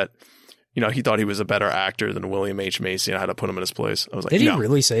us that, you know, he thought he was a better actor than William H. Macy and I had to put him in his place. I was like, did he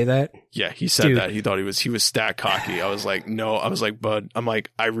really say that? Yeah, he said that. He thought he was stat cocky. I was like, no. I was like, bud, I'm like,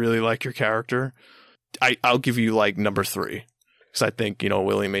 I really like your character. I'll give you like number 3. Because I think, you know,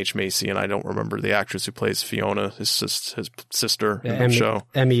 William H. Macy, and I don't remember the actress who plays Fiona, his sister in the show.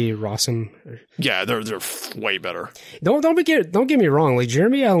 Emmy Rossum. Yeah, they're way better. Don't get me wrong. Like,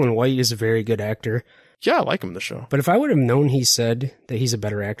 Jeremy Allen White is a very good actor. Yeah, I like him in the show. But if I would have known he said that he's a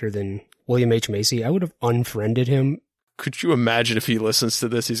better actor than William H. Macy, I would have unfriended him. Could you imagine if he listens to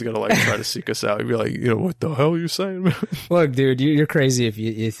this, he's going to like try to seek us out. He'd be like, you know, what the hell are you saying, man? Look, dude, you're crazy if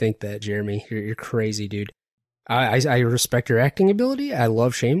you think that, Jeremy. You're crazy, dude. I respect your acting ability. I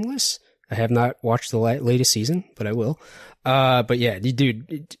love Shameless. I have not watched the latest season, but I will. But yeah,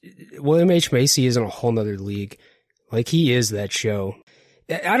 dude, William H. Macy is in a whole nother league. Like, he is that show.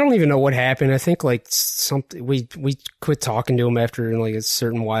 I don't even know what happened. I think like something we quit talking to him after like a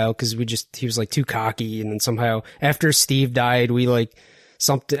certain while because he was like too cocky, and then somehow after Steve died, we like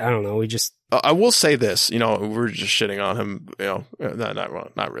something, I don't know, we just. I will say this, you know, we're just shitting on him, you know,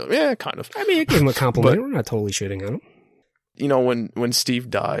 not really, yeah, kind of. I mean, I gave him a compliment. We're not totally shitting on him. You know, when Steve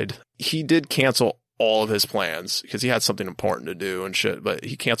died, he did cancel all of his plans because he had something important to do and shit. But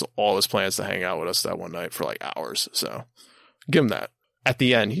he canceled all his plans to hang out with us that one night for like hours. So give him that. At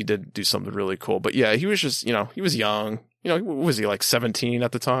the end, he did do something really cool. But yeah, he was just, you know, he was young. You know, was he like 17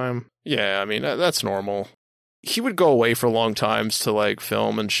 at the time? Yeah, I mean, that's normal. He would go away for long times to like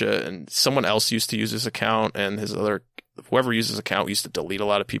film and shit. And someone else used to use his account, and whoever used his account used to delete a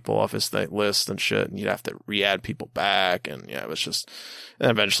lot of people off his list and shit. And you'd have to re-add people back. And yeah, it was just,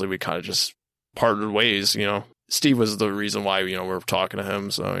 and eventually we kind of just parted ways, you know. Steve was the reason why, you know, we were talking to him.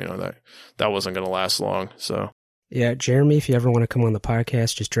 So, you know, that wasn't going to last long. So. Yeah, Jeremy, if you ever want to come on the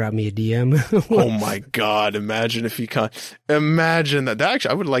podcast, just drop me a DM. Oh my God. Imagine if he imagine that.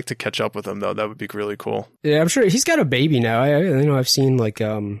 Actually, I would like to catch up with him though. That would be really cool. Yeah, I'm sure he's got a baby now. I know I've seen like,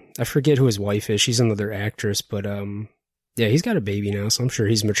 I forget who his wife is. She's another actress, but, yeah, he's got a baby now, so I'm sure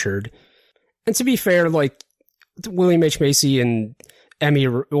he's matured. And to be fair, like, William H. Macy and Emmy,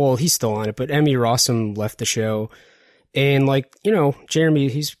 well, he's still on it, but Emmy Rossum left the show. And like, you know, Jeremy,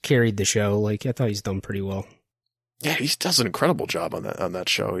 he's carried the show. Like, I thought he's done pretty well. Yeah, he does an incredible job on that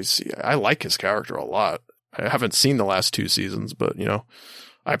show. I like his character a lot. I haven't seen the last 2 seasons, but you know,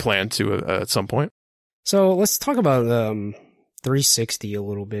 I plan to at some point. So let's talk about 360 a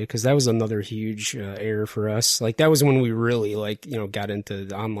little bit, because that was another huge error for us. Like, that was when we really like, you know, got into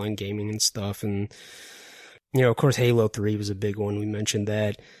the online gaming and stuff. And You know, of course, Halo 3 was a big one. We mentioned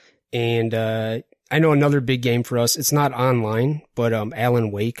that. And I know another big game for us, it's not online, but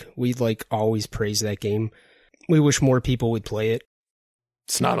Alan Wake, we like always praise that game. We wish more people would play it.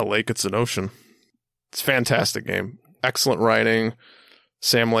 It's not a lake, it's an ocean. It's a fantastic game. Excellent writing.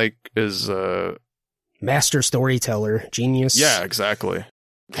 Sam Lake is master storyteller, genius. Yeah, exactly.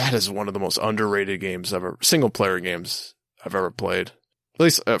 That is one of the most underrated games ever, single player games I've ever played. At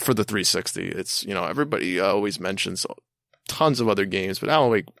least for the 360. It's, you know, everybody always mentions tons of other games, but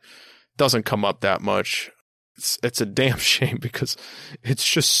Alan Wake doesn't come up that much. It's a damn shame because it's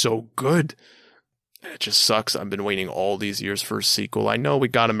just so good. It just sucks. I've been waiting all these years for a sequel. I know we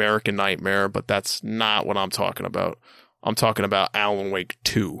got American Nightmare, but that's not what I'm talking about. I'm talking about Alan Wake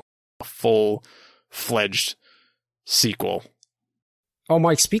 2, a full-fledged sequel. Oh,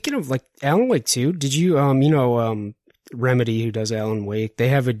 Mike, speaking of like Alan Wake 2, did you, Remedy, who does Alan Wake, they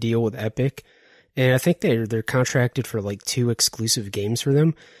have a deal with Epic, and I think they're contracted for like 2 exclusive games for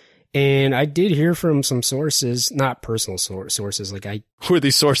them. And I did hear from some sources, not personal sources, like Who are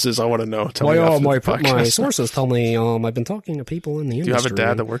these sources? I want to know. My sources tell me I've been talking to people in the industry. Do you have a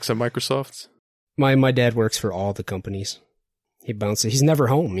dad that works at Microsoft? My dad works for all the companies. He bounces. He's never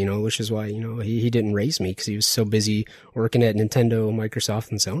home, you know, which is why, you know, he didn't raise me because he was so busy working at Nintendo, Microsoft,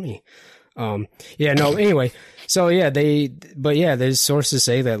 and Sony. Anyway. So yeah, there's sources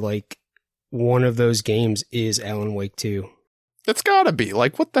say that like one of those games is Alan Wake 2. It's gotta be.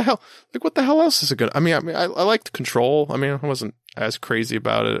 Like, what the hell? Like, what the hell else is it good? I liked Control. I mean, I wasn't as crazy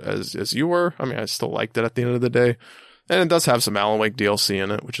about it as you were. I mean, I still liked it at the end of the day. And it does have some Alan Wake DLC in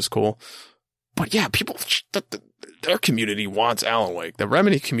it, which is cool. But yeah, people, their community wants Alan Wake. The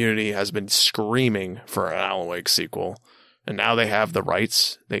Remedy community has been screaming for an Alan Wake sequel. And now they have the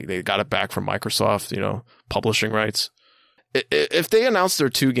rights. They got it back from Microsoft, you know, publishing rights. If they announce their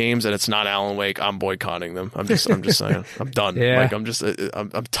 2 games and it's not Alan Wake, I'm boycotting them. I'm just saying. I'm done. Yeah. Like,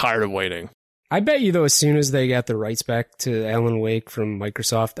 I'm tired of waiting. I bet you though, as soon as they got the rights back to Alan Wake from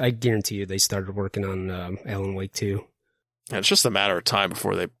Microsoft, I guarantee you they started working on Alan Wake 2. And it's just a matter of time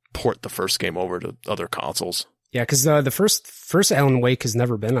before they port the first game over to other consoles. Yeah, because the first Alan Wake has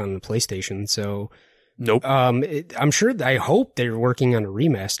never been on the PlayStation, so nope. I'm sure. I hope they're working on a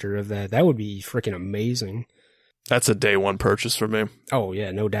remaster of that. That would be freaking amazing. That's a day one purchase for me. Oh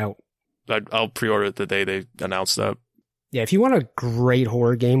yeah, no doubt. I'll pre-order it the day they announce that. Yeah, if you want a great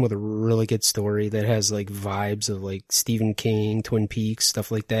horror game with a really good story that has like vibes of like Stephen King, Twin Peaks,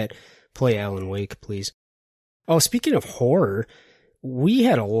 stuff like that, play Alan Wake, please. Oh, speaking of horror, we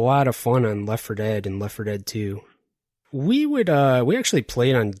had a lot of fun on Left 4 Dead and Left 4 Dead 2. We actually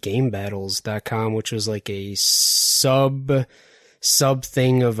played on GameBattles.com, which was like a sub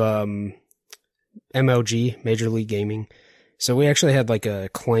thing of MLG, Major League Gaming. So we actually had like a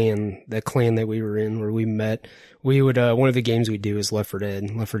clan, that clan that we were in where we met. We would, one of the games we do is Left 4 Dead,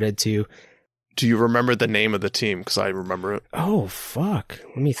 Left 4 Dead 2. Do you remember the name of the team? Because I remember it. Oh, fuck.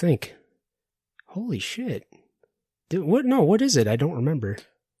 Let me think. Holy shit. What is it? I don't remember.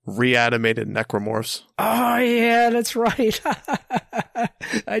 Reanimated Necromorphs. Oh, yeah, that's right.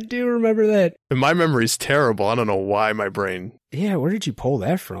 I do remember that. And my memory's terrible. I don't know why my brain... Yeah, where did you pull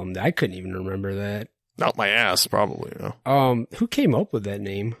that from? I couldn't even remember that. Out my ass, probably. You know. Who came up with that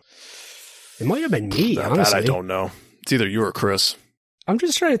name? It might have been me, honestly. That I don't know. It's either you or Chris. I'm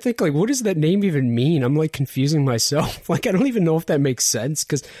just trying to think, like, what does that name even mean? I'm, like, confusing myself. Like, I don't even know if that makes sense,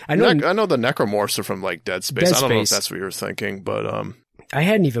 because I know... I know the Necromorphs are from, like, Dead Space. I don't know if that's what you were thinking, but... I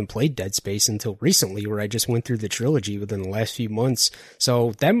hadn't even played Dead Space until recently, where I just went through the trilogy within the last few months.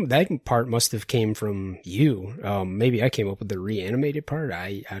 So that part must have came from you. Maybe I came up with the reanimated part.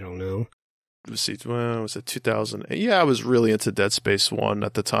 I don't know. Was it 2008? Yeah, I was really into Dead Space 1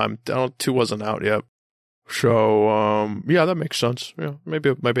 at the time. 2 wasn't out yet. So, yeah, that makes sense. Yeah,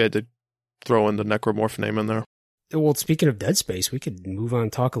 maybe I did throw in the Necromorph name in there. Well, speaking of Dead Space, we could move on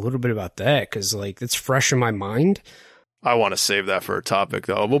and talk a little bit about that, because, like, it's fresh in my mind. I want to save that for a topic,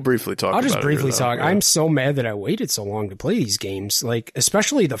 though. We'll briefly talk about it. I'll just briefly talk. Yeah. I'm so mad that I waited so long to play these games, like,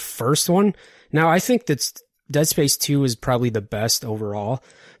 especially the first one. Now, I think that Dead Space 2 is probably the best overall,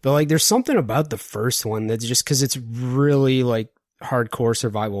 but, like, there's something about the first one that's just because it's really, like, hardcore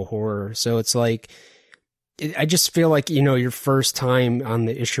survival horror. So it's like, I just feel like, you know, your first time on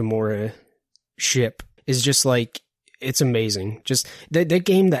the Ishimura ship is just like, it's amazing. Just that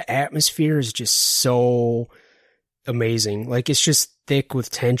game, the atmosphere is just so amazing. Like, it's just thick with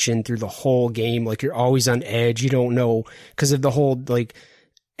tension through the whole game. Like, you're always on edge. You don't know, because of the whole, like,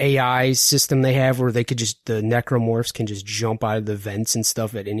 AI system they have where the necromorphs can just jump out of the vents and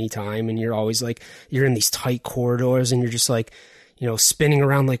stuff at any time. And you're always like, you're in these tight corridors and you're just like, spinning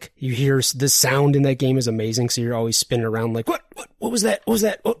around, like you hear the sound in that game is amazing. So you're always spinning around like, what was that? What was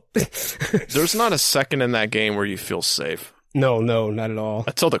that? Oh. There's not a second in that game where you feel safe. No, not at all.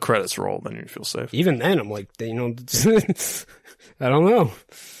 Until the credits roll, then you feel safe. Even then, I'm like, I don't know.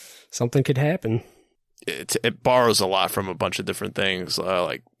 Something could happen. It borrows a lot from a bunch of different things,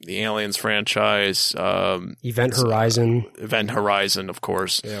 like the Aliens franchise, Event Horizon, of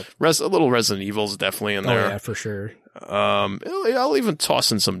course. Yep. A little Resident Evil's definitely in there. Oh yeah, for sure. I'll even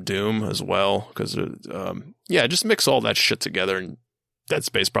toss in some Doom as well because, just mix all that shit together, and Dead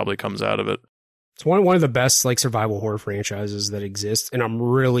Space probably comes out of it. It's one of the best like survival horror franchises that exist, and I'm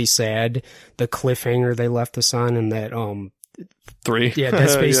really sad the cliffhanger they left us on in that 3. Yeah, Dead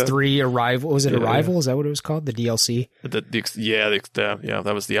Space 3 Arrival. Was it Arrival? Is that what it was called? The DLC?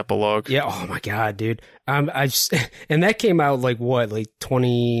 That was the epilogue. Yeah. Oh my god, dude. And that came out like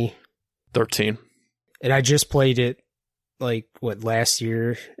 2013, and I just played it last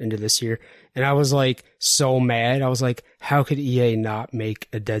year into this year, and I was like so mad. I was like, how could EA not make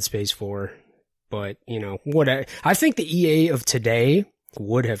a Dead Space 4? But I think the EA of today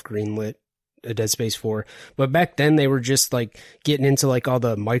would have greenlit a Dead Space 4, but back then they were just like getting into like all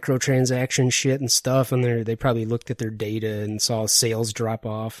the microtransaction shit and stuff, and they probably looked at their data and saw sales drop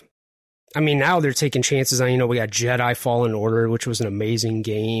off. I mean, now they're taking chances on, we got Jedi Fallen Order, which was an amazing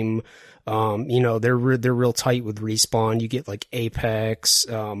game. They're real tight with Respawn. You get like Apex,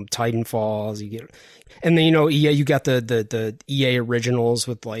 Titanfalls, and then EA, you got the EA originals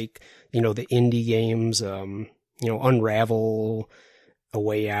with like the indie games, Unravel, A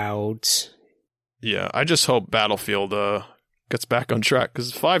Way Out. Yeah, I just hope Battlefield gets back on track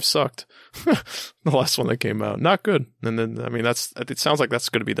because 5 sucked. The last one that came out, not good. And then it sounds like that's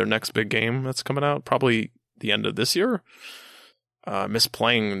going to be their next big game that's coming out, probably the end of this year. I miss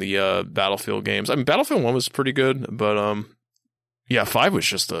playing the Battlefield games. I mean, Battlefield 1 was pretty good, but 5 was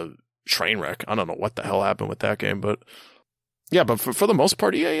just a train wreck. I don't know what the hell happened with that game, but yeah, but for the most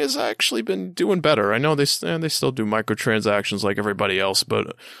part, EA has actually been doing better. I know they still do microtransactions like everybody else,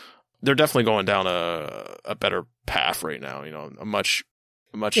 but they're definitely going down a better path right now. A much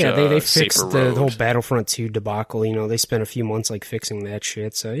they fixed safer the road. whole Battlefront 2 debacle. They spent a few months like fixing that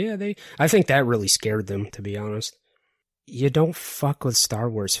shit. So yeah, I think that really scared them, to be honest. You don't fuck with Star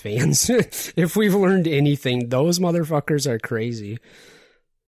Wars fans. If we've learned anything, those motherfuckers are crazy.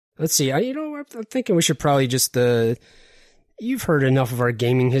 Let's see. I'm thinking we should probably just you've heard enough of our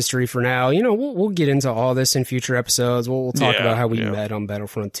gaming history for now. We'll get into all this in future episodes. We'll talk about how we met on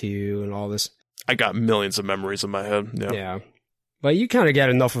Battlefront 2 and all this. I got millions of memories in my head. Yeah. But you kind of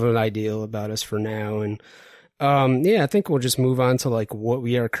got enough of an idea about us for now. And I think we'll just move on to like what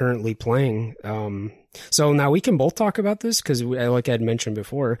we are currently playing. So now we can both talk about this because, like I'd mentioned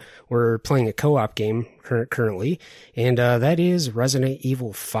before, we're playing a co-op game currently, and that is Resident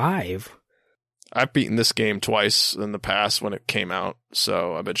Evil 5. I've beaten this game twice in the past when it came out,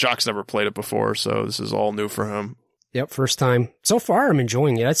 so I bet Jacques never played it before, so this is all new for him. Yep, first time. So far, I'm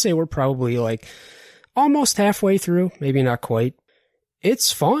enjoying it. I'd say we're probably like almost halfway through, maybe not quite.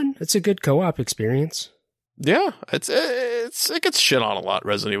 It's fun. It's a good co-op experience. Yeah, it gets shit on a lot.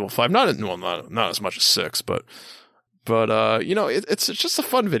 Resident Evil 5, not as much as 6, but it's just a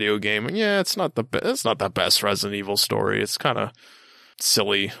fun video game. And yeah, it's not the best Resident Evil story. It's kind of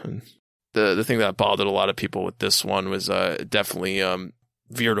silly. And the thing that bothered a lot of people with this one was definitely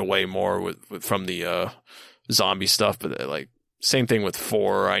veered away more from the zombie stuff. But like same thing with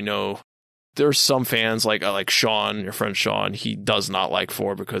 4. I know there's some fans like Sean, your friend Sean. He does not like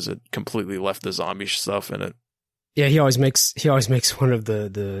 4 because it completely left the zombie stuff in it. Yeah, he always makes fun of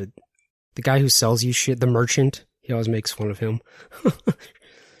the guy who sells you shit, the merchant. He always makes fun of him.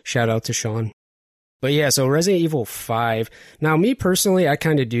 Shout out to Sean. But yeah, so Resident Evil 5. Now, me personally, I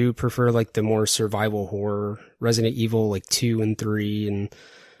kind of do prefer like the more survival horror Resident Evil, like 2 and 3. And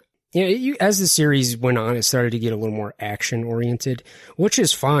as the series went on, it started to get a little more action oriented, which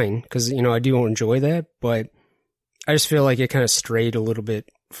is fine because, I do enjoy that. But I just feel like it kind of strayed a little bit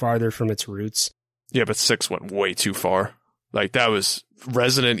farther from its roots. Yeah, but 6 went way too far. Like that was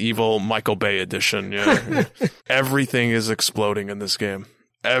Resident Evil Michael Bay edition. Yeah, everything is exploding in this game.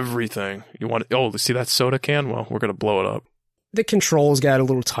 Everything. See that soda can? Well, we're going to blow it up. The controls got a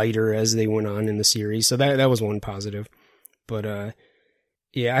little tighter as they went on in the series, so that was one positive. But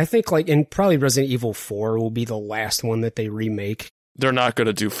I think and probably Resident Evil 4 will be the last one that they remake. They're not going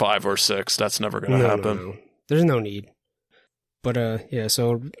to do 5 or 6. That's never going to happen. No. There's no need. But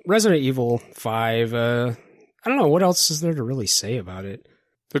so Resident Evil 5, I don't know, what else is there to really say about it?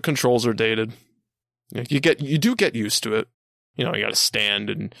 The controls are dated. You do get used to it. You got to stand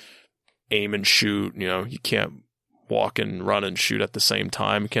and aim and shoot. You can't walk and run and shoot at the same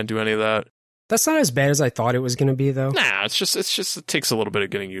time. You can't do any of that. That's not as bad as I thought it was going to be, though. Nah, it's just it takes a little bit of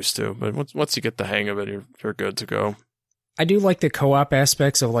getting used to. But once you get the hang of it, you're good to go. I do like the co-op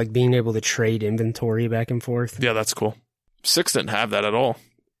aspects of like being able to trade inventory back and forth. Yeah, that's cool. 6 didn't have that at all.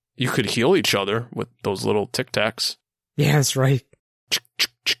 You could heal each other with those little tic tacs. Yeah, that's right.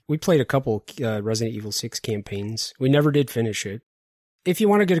 We played a couple Resident Evil 6 campaigns. We never did finish it. If you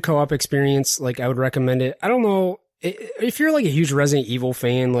want to get a co-op experience, like I would recommend it. I don't know if you're like a huge Resident Evil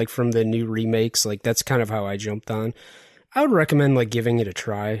fan, like from the new remakes, like that's kind of how I jumped on. I would recommend like giving it a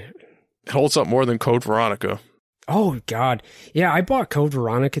try. It holds up more than Code Veronica. Oh, God. Yeah, I bought Code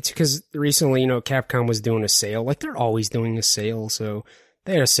Veronica because recently, Capcom was doing a sale. Like, they're always doing a sale. So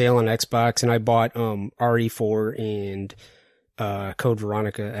they had a sale on Xbox, and I bought RE4 and Code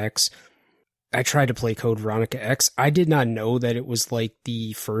Veronica X. I tried to play Code Veronica X. I did not know that it was like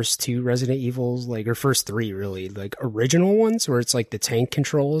the first 2 Resident Evils, like, or first 3, really, like original ones where it's like the tank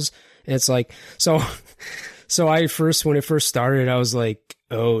controls. And it's like, so when it first started, I was like,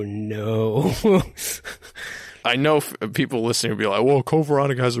 oh, no. I know people listening will be like, well, Code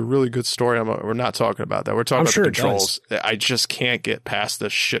Veronica has a really good story. We're not talking about that. We're talking about the controls. I just can't get past the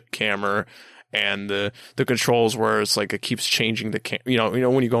shit camera and the controls where it's like it keeps changing the you know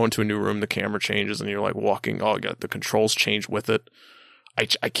when you go into a new room, the camera changes and you're like walking. Oh, yeah, the controls change with it. I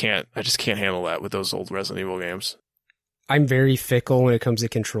just can't handle that with those old Resident Evil games. I'm very fickle when it comes to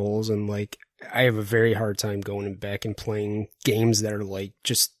controls, and like I have a very hard time going back and playing games that are like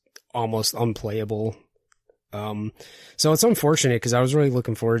just almost unplayable. So it's unfortunate because I was really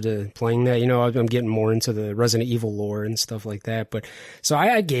looking forward to playing that. I'm getting more into the Resident Evil lore and stuff like that. But so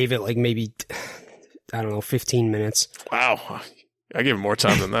I gave it like maybe, I don't know, 15 minutes. Wow. I gave it more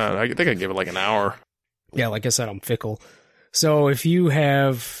time than that. I think I gave it like an hour. Yeah, like I said, I'm fickle. So if you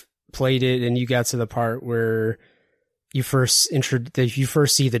have played it and you got to the part where you first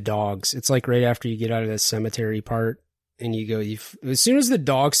see the dogs, it's like right after you get out of that cemetery part. And you go, as soon as the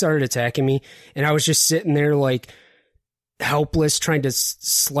dog started attacking me, and I was just sitting there like helpless, trying to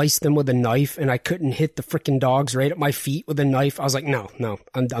slice them with a knife, and I couldn't hit the freaking dogs right at my feet with a knife. I was like, no,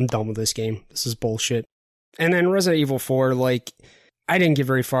 I'm done with this game. This is bullshit. And then Resident Evil 4, like, I didn't get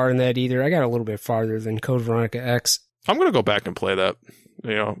very far in that either. I got a little bit farther than Code Veronica X. I'm going to go back and play that.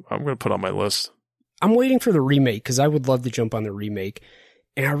 I'm going to put on my list. I'm waiting for the remake because I would love to jump on the remake.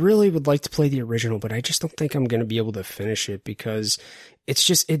 And I really would like to play the original, but I just don't think I'm going to be able to finish it because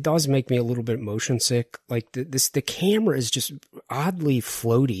it does make me a little bit motion sick. Like the camera is just oddly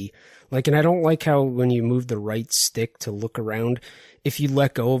floaty. Like, and I don't like how when you move the right stick to look around, if you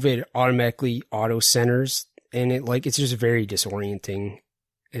let go of it, it automatically auto centers, and it's just very disorienting.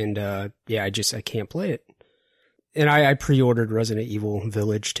 And I can't play it. And I pre-ordered Resident Evil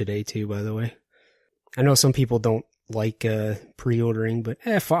Village today too, by the way. I know some people don't like pre-ordering, but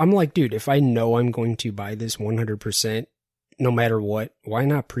I'm like, dude, if I know I'm going to buy this 100% no matter what, why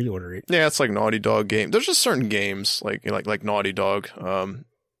not pre-order it? Yeah, it's like Naughty Dog game. There's just certain games like Naughty Dog.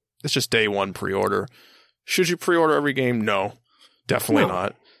 It's just day one pre-order. Should you pre-order every game? No, definitely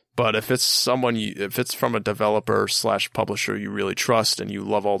not. But if it's if it's from a developer / publisher you really trust and you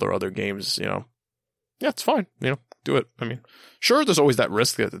love all their other games, yeah, it's fine. Do it. I mean, sure, there's always that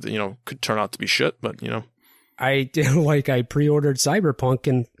risk that could turn out to be shit, but I pre-ordered Cyberpunk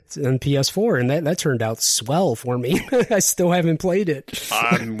and PS4, and that turned out swell for me. I still haven't played it.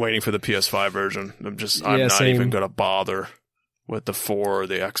 I'm waiting for the PS5 version. I'm not even going to bother with the 4 or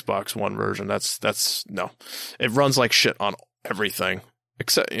the Xbox One version. That's no. It runs like shit on everything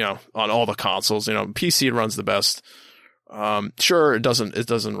except, on all the consoles. PC it runs the best. Sure, it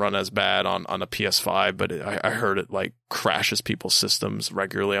doesn't run as bad on a PS5, but I heard it like crashes people's systems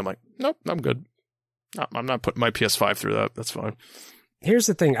regularly. I'm like, nope, I'm good. I'm not putting my PS5 through that. That's fine. Here's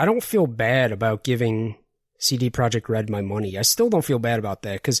the thing. I don't feel bad about giving CD Projekt Red my money. I still don't feel bad about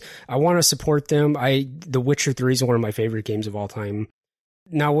that because I want to support them. The Witcher 3 is one of my favorite games of all time.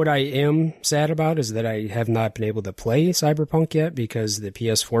 Now, what I am sad about is that I have not been able to play Cyberpunk yet because the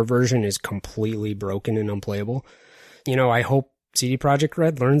PS4 version is completely broken and unplayable. I hope CD Projekt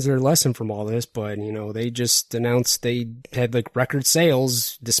Red learns their lesson from all this, but, they just announced they had like record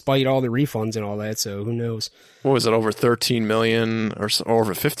sales despite all the refunds and all that, so who knows? What was it, over 13 million or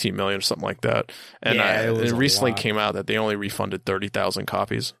over 15 million or something like that? And it recently came out that they only refunded 30,000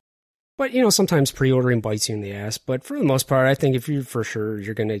 copies. But, sometimes pre-ordering bites you in the ass, but for the most part, I think if you're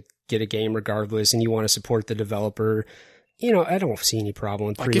going to get a game regardless and you want to support the developer, I don't see any problem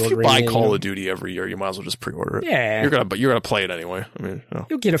with pre-ordering. If you buy Call of Duty every year, you might as well just pre-order it. Yeah. You're gonna play it anyway. I mean,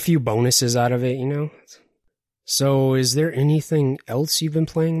 You'll get a few bonuses out of it, So is there anything else you've been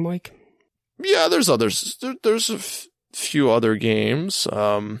playing, Mike? Yeah, there's others. There's a few other games.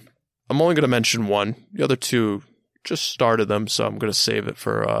 I'm only going to mention one. The other two just started them, so I'm going to save it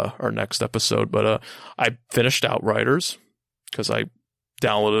for our next episode. But I finished Outriders because I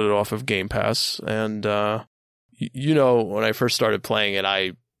downloaded it off of Game Pass. And, when I first started playing it,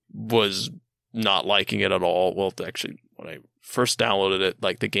 I was not liking it at all. Well, actually, when I first downloaded it,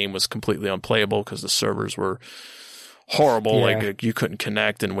 like the game was completely unplayable because the servers were horrible. Yeah. Like you couldn't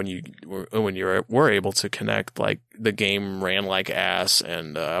connect, and when you were able to connect, like the game ran like ass,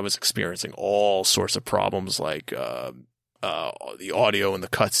 and I was experiencing all sorts of problems. Like the audio and the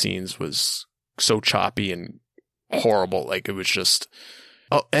cutscenes was so choppy and horrible. Like it was just.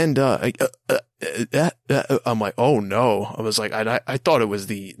 Oh, and I'm like, oh no! I was like, I thought it was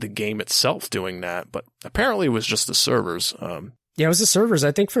the game itself doing that, but apparently it was just the servers. Yeah, it was the servers.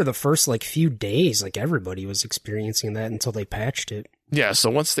 I think for the first few days, everybody was experiencing that until they patched it. Yeah, so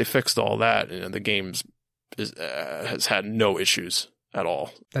once they fixed all that, the game has had no issues at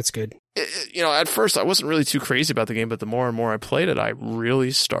all. That's good. At first I wasn't really too crazy about the game, but the more and more I played it, I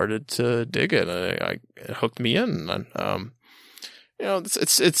really started to dig it. It hooked me in. And,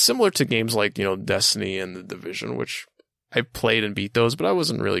 it's similar to games like, Destiny and The Division, which I played and beat those, but I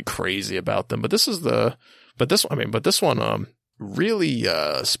wasn't really crazy about them. But this one really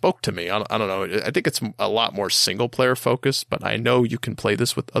spoke to me. I don't know. I think it's a lot more single player focused, but I know you can play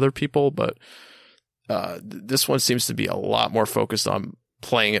this with other people. But this one seems to be a lot more focused on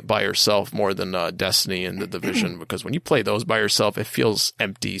playing it by yourself more than Destiny and The Division, because when you play those by yourself, it feels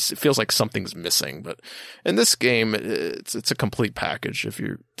empty. It feels like something's missing. But in this game, it's a complete package if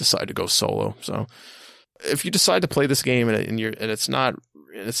you decide to go solo. So if you decide to play this game and it's not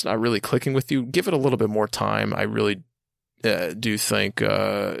really clicking with you, give it a little bit more time. I really do think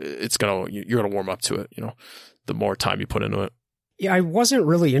you're gonna warm up to it. The more time you put into it. Yeah, I wasn't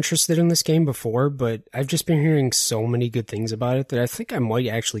really interested in this game before, but I've just been hearing so many good things about it that I think I might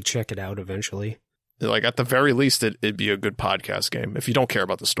actually check it out eventually. Like at the very least, it'd be a good podcast game if you don't care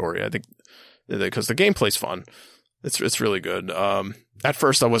about the story. I think because the gameplay's fun, it's really good. At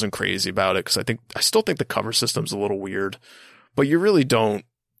first, I wasn't crazy about it because I still think the cover system's a little weird, but you really don't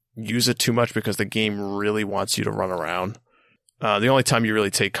use it too much because the game really wants you to run around. The only time you really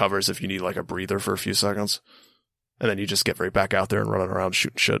take cover is if you need like a breather for a few seconds. And then you just get right back out there and running around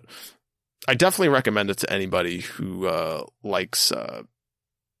shooting shit. I definitely recommend it to anybody who likes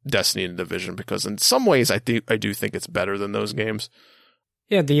Destiny and Division, because in some ways I do think it's better than those games.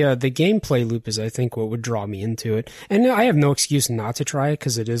 Yeah, the gameplay loop is, I think, what would draw me into it. And I have no excuse not to try it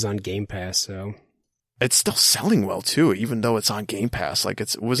because it is on Game Pass, so... It's still selling well, too, even though it's on Game Pass. Like,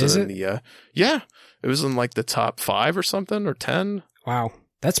 it was in the like the top 5 or something, or 10. Wow.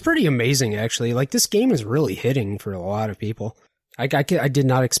 That's pretty amazing, actually. Like, this game is really hitting for a lot of people. I did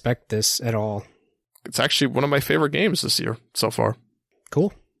not expect this at all. It's actually one of my favorite games this year so far.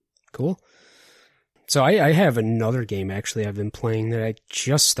 Cool. So I have another game, actually, I've been playing that I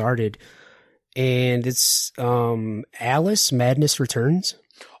just started, and it's Alice Madness Returns.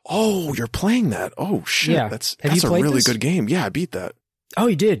 Oh, you're playing that. Oh, shit. Yeah. That's a really good game. Yeah, I beat that. Oh,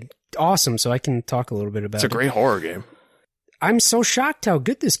 you did? Awesome. So I can talk a little bit about it. It's a great horror game. I'm so shocked how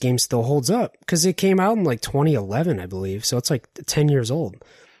good this game still holds up, because it came out in 2011, I believe. So it's 10 years old.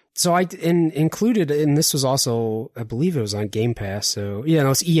 So included, and this was also, I believe it was on Game Pass. So yeah,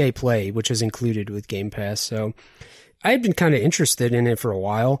 no, it's EA Play, which is included with Game Pass. So I had been kind of interested in it for a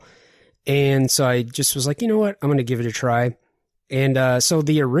while. And so I just was like, you know what? I'm going to give it a try. And so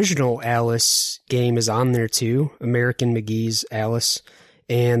the original Alice game is on there too, American McGee's Alice.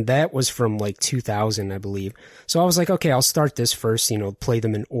 And that was from 2000, I believe. So I was like, okay, I'll start this first, play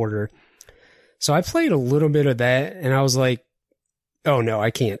them in order. So I played a little bit of that, and I was like, oh no,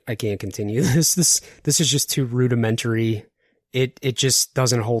 I can't continue this. This is just too rudimentary. It just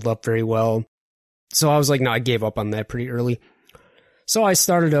doesn't hold up very well. So I was like, no, I gave up on that pretty early. So I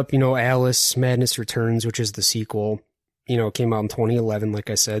started up, Alice Madness Returns, which is the sequel. It came out in 2011, like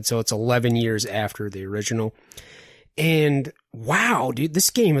I said. So it's 11 years after the original. And wow, dude, this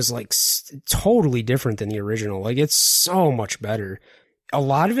game is totally different than the original. It's so much better. A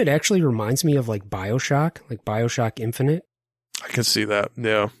lot of it actually reminds me of BioShock Infinite. I can see that.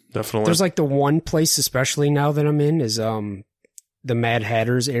 Yeah, definitely. There's the one place, especially now that I'm in, is the Mad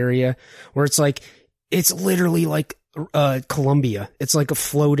Hatter's area, where it's literally Columbia. It's a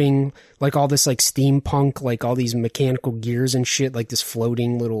floating, all this steampunk, all these mechanical gears and shit, this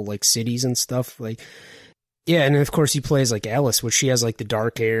floating little cities and stuff. Yeah, and of course he plays Alice, which she has the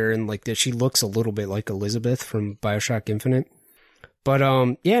dark hair and she looks a little bit like Elizabeth from BioShock Infinite. But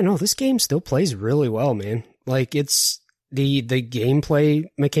yeah, no, this game still plays really well, man. the gameplay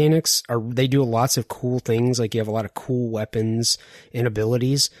mechanics they do lots of cool things. Like, you have a lot of cool weapons and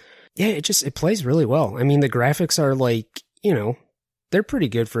abilities. Yeah, it plays really well. I mean, the graphics are like, they're pretty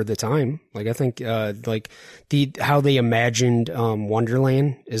good for the time. Like, I think, like how they imagined,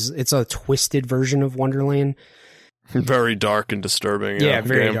 Wonderland it's a twisted version of Wonderland. Very dark and disturbing. Yeah,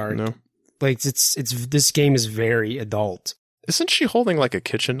 very game, dark. Like, this game is very adult. Isn't she holding like a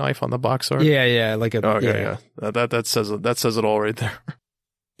kitchen knife on the box art? Yeah, like a. Oh, okay, yeah. That says it all right there.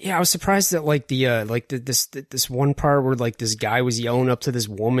 Yeah, I was surprised that like this one part where like this guy was yelling up to this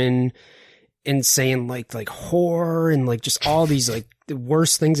woman and saying like whore and like just all these like the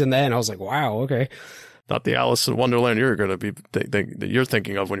worst things in that, and I was like, wow, okay. Not the Alice in Wonderland you're gonna be that you're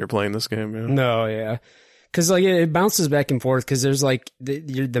thinking of when you're playing this game. Yeah. No, yeah, because like it bounces back and forth because there's like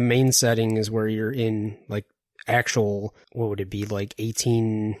the main setting is where you're in like actual, what would it be, like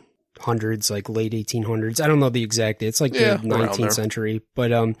 1800s, like late 1800s. I don't know the exact. It's like the 19th century,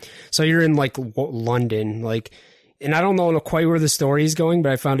 but so you're in like London, like. And I don't know quite where the story is going,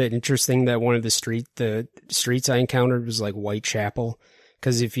 but I found it interesting that one of the streets I encountered was like Whitechapel.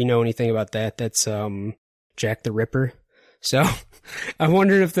 Because if you know anything about that, that's Jack the Ripper. So I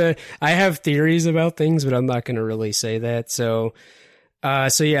wondered if I have theories about things, but I'm not going to really say that. So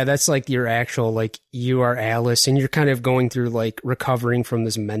yeah, that's like your actual, like, you are Alice and you're kind of going through like recovering from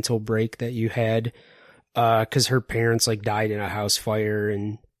this mental break that you had. Because her parents like died in a house fire,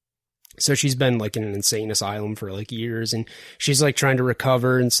 and so she's been like in an insane asylum for like years, and she's like trying to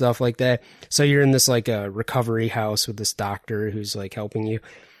recover and stuff like that. So you're in this like a recovery house with this doctor who's like helping you.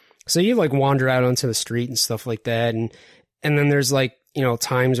 So you like wander out onto the street and stuff like that. And then there's like,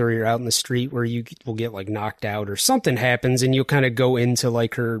 times where you're out in the street where you will get like knocked out or something happens, and you'll kind of go into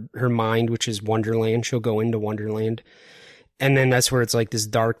like her mind, which is Wonderland. She'll go into Wonderland. And then that's where it's like this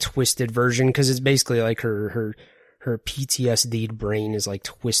dark twisted version. 'Cause it's basically like her PTSD'd brain is like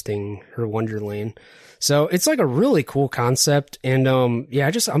twisting her Wonderland. So it's like a really cool concept. And, yeah,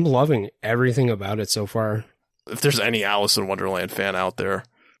 I'm loving everything about it so far. If there's any Alice in Wonderland fan out there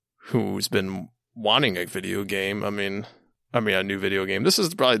who's been wanting a video game, I mean, a new video game, this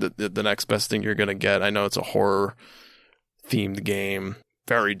is probably the next best thing you're going to get. I know it's a horror themed game,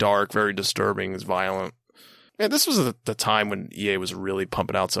 very dark, very disturbing, it's violent. Yeah, this was the time when EA was really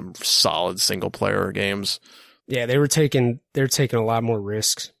pumping out some solid single player games. Yeah, they're taking a lot more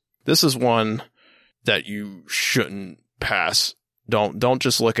risks. This is one that you shouldn't pass. Don't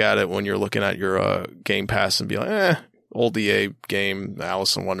just look at it when you're looking at your Game Pass and be like, old EA game,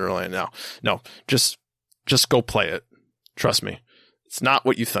 Alice in Wonderland. No, just go play it. Trust me, it's not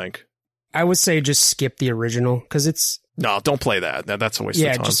what you think. I would say just skip the original because it's. No, don't play that. That's a waste of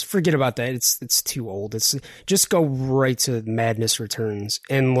time. Yeah, just forget about that. It's too old. It's just go right to Madness Returns.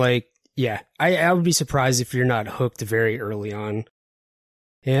 And like, yeah, I would be surprised if you're not hooked very early on.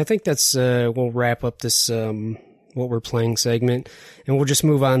 Yeah, I think that's we'll wrap up this what we're playing segment, and we'll just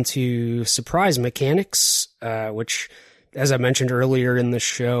move on to surprise mechanics, which, as I mentioned earlier in the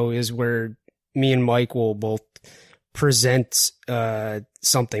show, is where me and Mike will both present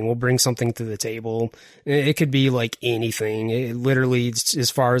something. We'll bring something to the table. It could be like anything. It literally, as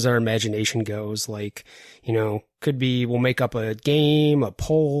far as our imagination goes, like, could be we'll make up a game, a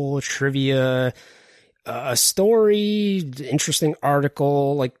poll, trivia, a story, interesting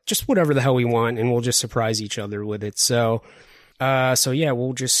article, like just whatever the hell we want, and we'll just surprise each other with it. So yeah,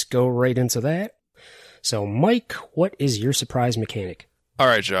 we'll just go right into that. So Mike, what is your surprise mechanic? All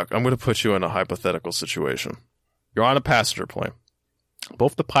right, Jack, I'm going to put you in a hypothetical situation. You're on a passenger plane.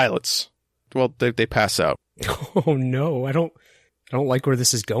 Both the pilots, well, they pass out. Oh no, I don't like where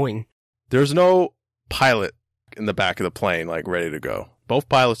this is going. There's no pilot in the back of the plane, like ready to go. Both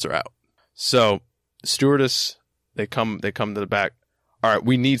pilots are out. So stewardess, they come to the back. All right,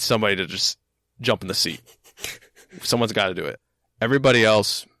 we need somebody to just jump in the seat. Someone's got to do it. Everybody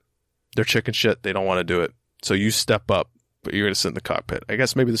else, they're chicken shit. They don't want to do it. So you step up, but you're going to sit in the cockpit. I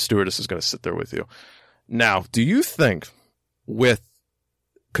guess maybe the stewardess is going to sit there with you. Now, do you think with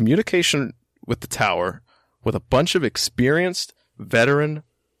communication with the tower, with a bunch of experienced veteran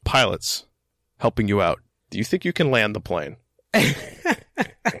pilots helping you out, do you think you can land the plane?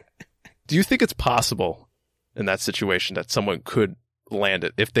 Do you think it's possible in that situation that someone could land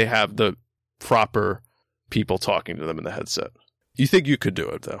it if they have the proper people talking to them in the headset? You think you could do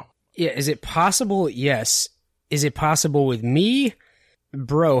it, though? Yeah, is it possible? Yes. Is it possible with me?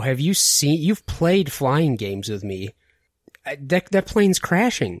 Bro, you've played flying games with me. That plane's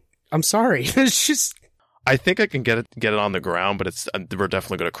crashing. I'm sorry. It's just. I think I can get it on the ground, but we're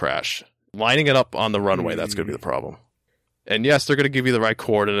definitely going to crash. Lining it up on the runway, that's going to be the problem. And yes, they're going to give you the right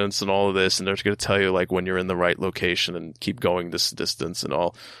coordinates and all of this, and they're going to tell you like when you're in the right location and keep going this distance and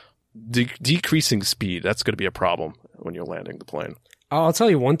all. Decreasing speed, that's going to be a problem when you're landing the plane. I'll tell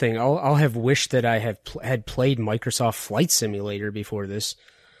you one thing. I'll have wished that I had played Microsoft Flight Simulator before this.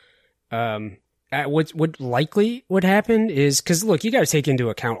 What likely would happen is, because look, you got to take into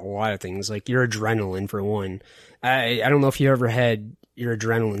account a lot of things, like your adrenaline for one. I don't know if you ever had your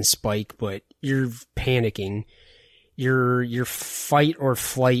adrenaline spike, but you're panicking. Your fight or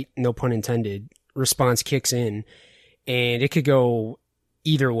flight, no pun intended, response kicks in, and it could go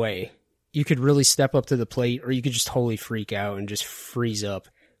either way. You could really step up to the plate, or you could just totally freak out and just freeze up.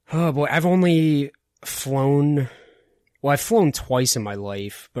 Oh boy, I've only flown... Well, I've flown twice in my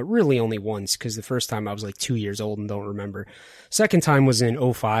life, but really only once, because the first time I was like 2 years old and don't remember. Second time was in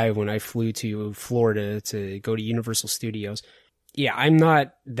 2005 when I flew to Florida to go to Universal Studios. Yeah, I'm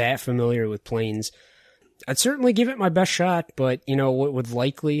not that familiar with planes. I'd certainly give it my best shot, but, you know, what would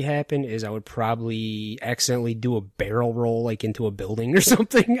likely happen is I would probably accidentally do a barrel roll, like, into a building or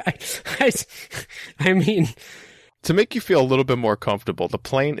something. I mean... To make you feel a little bit more comfortable, the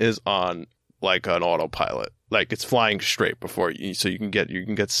plane is on, like, an autopilot. Like, it's flying straight before you, so you can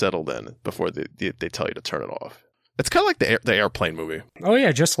get settled in before they tell you to turn it off. It's kind of like the airplane movie. Oh,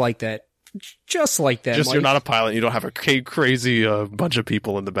 yeah, just like that. Just like that, Just Mike. You're not a pilot. You don't have a crazy bunch of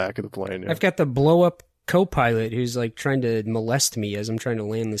people in the back of the plane. Yeah. I've got the blow-up co-pilot who's like trying to molest me as I'm trying to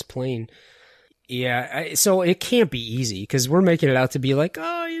land this plane. Yeah, so it can't be easy because we're making it out to be like,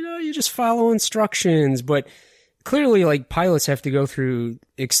 oh, you know, you just follow instructions, but clearly, like, pilots have to go through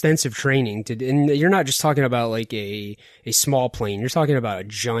extensive training and you're not just talking about like a small plane. You're talking about a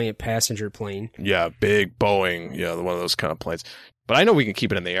giant passenger plane. Yeah, big Boeing. Yeah, one of those kind of planes. But I know we can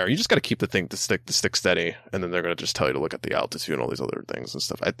keep it in the air. You just got to keep the stick steady, and then they're going to just tell you to look at the altitude and all these other things and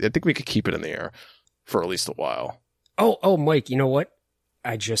stuff. I think we could keep it in the air for at least a while. Oh, Mike, you know what?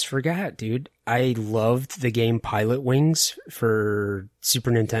 I just forgot, dude. I loved the game Pilot Wings for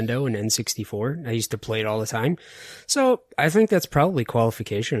Super Nintendo and N64. I used to play it all the time. So I think that's probably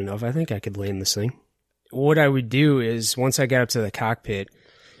qualification enough. I think I could land this thing. What I would do is, once I got up to the cockpit,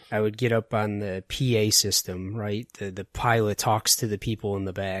 I would get up on the PA system, right? The pilot talks to the people in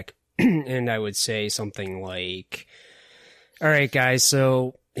the back, and I would say something like, all right, guys,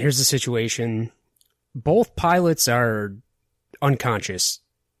 so here's the situation. Both pilots are unconscious,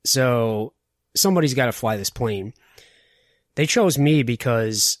 so somebody's got to fly this plane. They chose me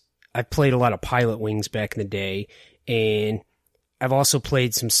because I played a lot of Pilot Wings back in the day, and I've also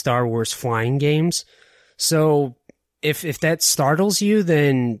played some Star Wars flying games. So if that startles you,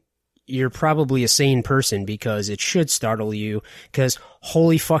 then you're probably a sane person, because it should startle you, because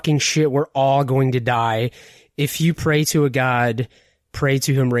holy fucking shit, we're all going to die. If you pray to a god, pray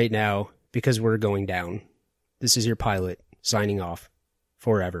to him right now, because we're going down. This is your pilot signing off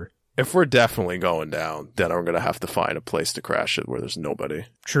forever. If we're definitely going down, then I'm going to have to find a place to crash it where there's nobody.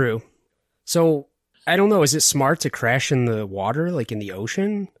 True. So, I don't know, is it smart to crash in the water, like in the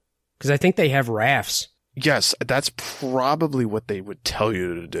ocean? Because I think they have rafts. Yes, that's probably what they would tell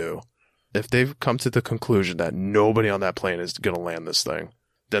you to do. If they've come to the conclusion that nobody on that plane is going to land this thing,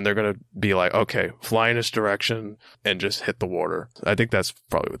 then they're going to be like, okay, fly in this direction and just hit the water. I think that's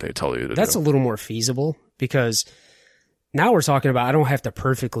probably what they tell you to do. That's a little more feasible, because now we're talking about I don't have to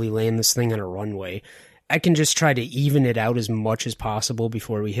perfectly land this thing on a runway. I can just try to even it out as much as possible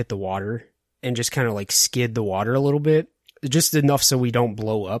before we hit the water and just kind of like skid the water a little bit, just enough so we don't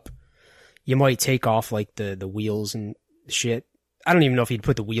blow up. You might take off like the wheels and shit. I don't even know if you'd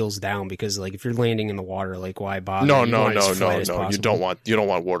put the wheels down, because like if you're landing in the water, like why bother? No. You don't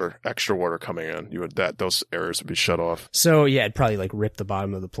want water, extra water coming in. Those areas would be shut off. So yeah, it'd probably like rip the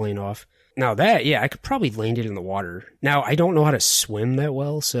bottom of the plane off. Now that, yeah, I could probably land it in the water. Now I don't know how to swim that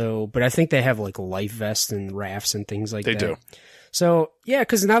well, but I think they have like life vests and rafts and things like that. They do. So yeah,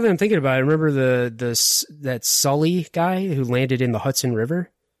 because now that I'm thinking about it, remember that Sully guy who landed in the Hudson River?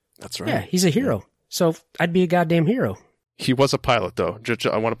 That's right. Yeah, he's a hero. So I'd be a goddamn hero. He was a pilot, though.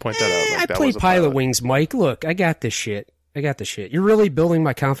 I want to point that out. I played Pilot Wings, Mike. Look, I got this shit. You're really building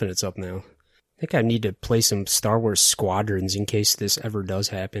my confidence up now. I think I need to play some Star Wars Squadrons in case this ever does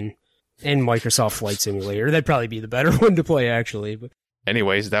happen. And Microsoft Flight Simulator. That'd probably be the better one to play, actually. But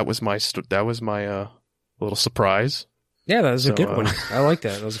anyways, that was my little surprise. Yeah, that was a good one. I like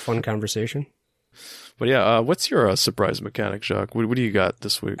that. That was a fun conversation. But yeah, what's your surprise mechanic, Jacques? What do you got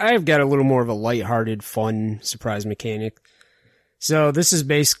this week? I've got a little more of a lighthearted, fun surprise mechanic. So this is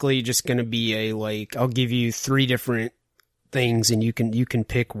basically just going to be I'll give you 3 different things and you can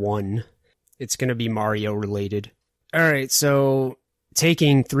pick one. It's going to be Mario related. All right, so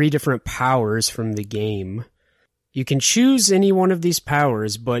taking 3 different powers from the game, You can choose any one of these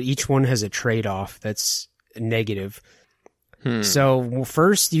powers, but each one has a trade-off that's negative. So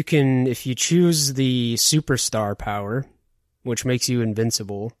first you can, if you choose the superstar power, which makes you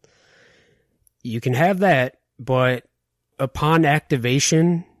invincible, you can have that, but upon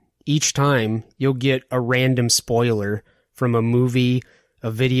activation, each time you'll get a random spoiler from a movie, a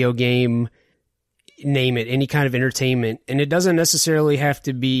video game, name it, any kind of entertainment. And it doesn't necessarily have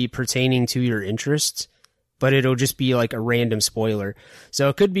to be pertaining to your interests, but it'll just be like a random spoiler. So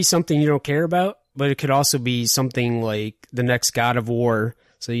it could be something you don't care about, but it could also be something like the next God of War.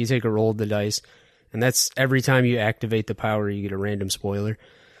 So you take a roll of the dice, and that's every time you activate the power, you get a random spoiler.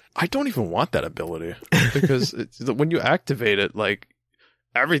 I don't even want that ability because when you activate it, like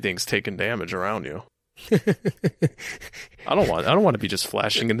everything's taking damage around you. I don't want to be just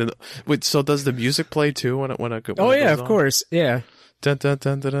flashing. And then, wait, so does the music play too when it Oh yeah, goes of on? course, yeah. Dun, dun,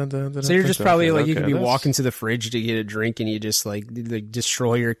 dun, dun, dun, dun, dun, So you're just dun, probably dun, like, you okay, could be that's- walking to the fridge to get a drink and you just like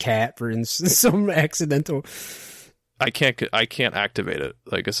destroy your cat for some accidental. I can't activate it.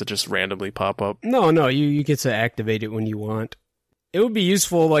 Like, does it just randomly pop up? No, you get to activate it when you want. It would be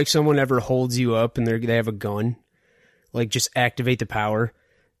useful like someone ever holds you up and they have a gun. Like just activate the power.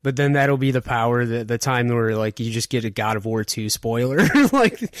 But then that'll be the power the time where like you just get a God of War 2 spoiler.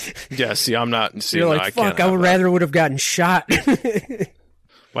 Like Yeah, see, I'm not. See, you're no, like, can't fuck, I have would that. rather would have gotten shot.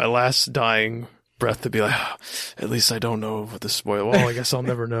 My last dying breath to be like, "Oh, at least I don't know what the spoil. Well, I guess I'll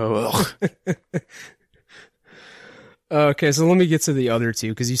never know." Ugh. Okay, so let me get to the other two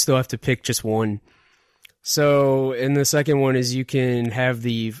because you still have to pick just one. So, in the second one is you can have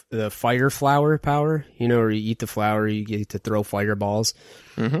the fire flower power, where you eat the flower, you get to throw fireballs.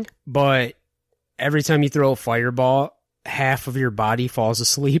 Mm-hmm. But every time you throw a fireball, half of your body falls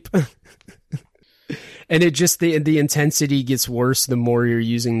asleep. And it just, the intensity gets worse the more you're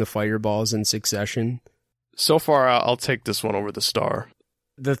using the fireballs in succession. So far, I'll take this one over the star.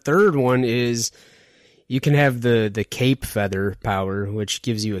 The third one is you can have the cape feather power, which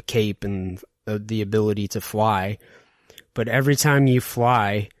gives you a cape and the ability to fly. But every time you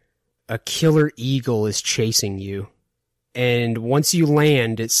fly, a killer eagle is chasing you. And once you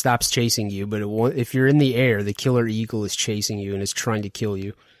land, it stops chasing you. But if you're in the air, the killer eagle is chasing you and is trying to kill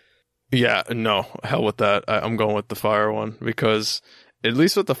you. Yeah, no, hell with that. I'm going with the fire one because at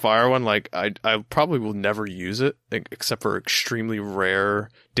least with the fire one, like I probably will never use it except for extremely rare,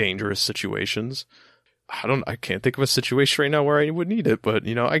 dangerous situations. I can't think of a situation right now where I would need it, but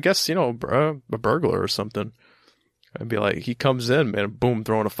I guess a burglar or something. I'd be like, he comes in, man, boom,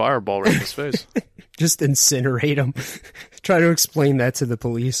 throwing a fireball right in his face. Just incinerate him. Try to explain that to the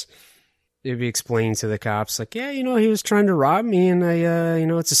police. They'd be explaining to the cops, like, yeah, he was trying to rob me, and I,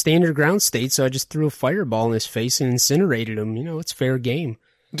 it's a standard ground state, so I just threw a fireball in his face and incinerated him. It's fair game.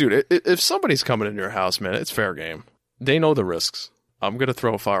 Dude, if somebody's coming in your house, man, it's fair game. They know the risks. I'm going to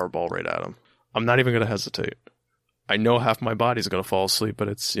throw a fireball right at them. I'm not even going to hesitate. I know half my body's going to fall asleep, but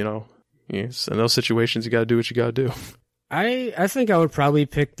it's, yes, in those situations, you got to do what you got to do. I think I would probably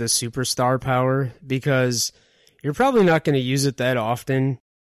pick the superstar power because you're probably not going to use it that often.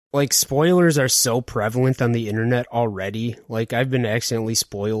 Like, spoilers are so prevalent on the internet already. Like, I've been accidentally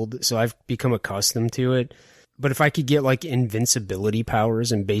spoiled, so I've become accustomed to it. But if I could get, like, invincibility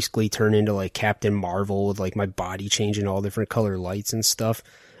powers and basically turn into, like, Captain Marvel with, like, my body changing all different color lights and stuff,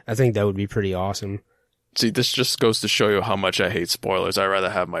 I think that would be pretty awesome. See, this just goes to show you how much I hate spoilers. I'd rather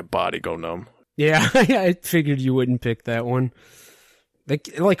have my body go numb. Yeah, I figured you wouldn't pick that one.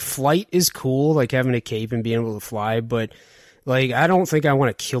 Like, flight is cool, like having a cape and being able to fly, but... like, I don't think I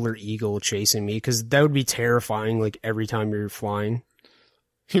want a killer eagle chasing me, because that would be terrifying, like, every time you're flying.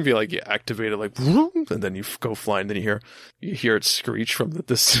 You'd be like, you activate it, like, and then you go flying, then you hear it screech from the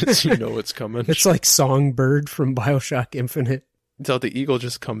distance, it's coming. It's like Songbird from BioShock Infinite. So the eagle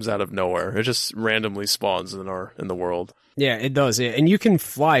just comes out of nowhere. It just randomly spawns in the world. Yeah, it does. And you can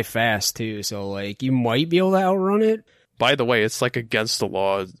fly fast, too, so, like, you might be able to outrun it. By the way, it's like against the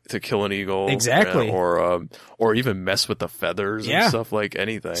law to kill an eagle, exactly, or even mess with the feathers and stuff, like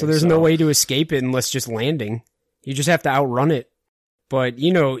anything. So there's no way to escape it unless just landing. You just have to outrun it. But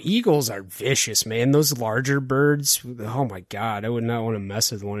eagles are vicious, man. Those larger birds, oh my god, I would not want to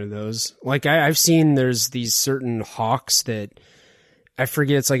mess with one of those. Like I've seen, there's these certain hawks that I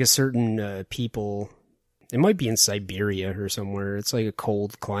forget. It's like a certain people. It might be in Siberia or somewhere. It's like a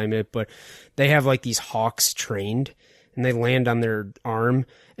cold climate, but they have like these hawks trained. And they land on their arm,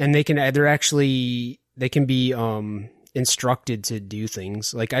 and they can be instructed to do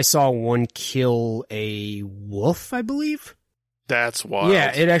things. Like I saw one kill a wolf, I believe. That's wild.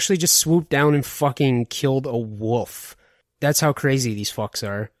 Yeah, it actually just swooped down and fucking killed a wolf. That's how crazy these fucks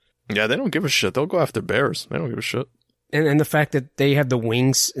are. Yeah, they don't give a shit. They'll go after bears. They don't give a shit. And the fact that they have the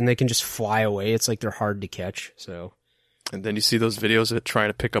wings and they can just fly away, it's like they're hard to catch. So. And then you see those videos of it trying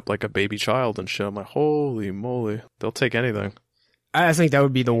to pick up like a baby child and shit. I'm like, holy moly. They'll take anything. I think that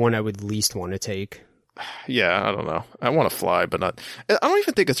would be the one I would least want to take. Yeah, I don't know. I want to fly, but not. I don't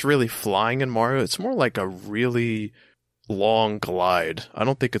even think it's really flying in Mario. It's more like a really long glide. I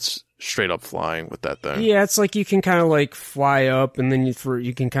don't think it's straight up flying with that thing. Yeah, it's like you can kind of like fly up and then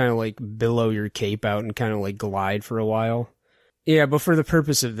you can kind of like billow your cape out and kind of like glide for a while. Yeah, but for the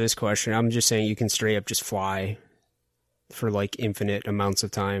purpose of this question, I'm just saying you can straight up just fly for like infinite amounts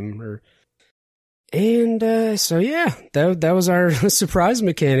of time. So yeah, that was our surprise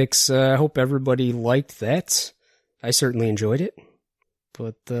mechanics. I hope everybody liked that. I certainly enjoyed it.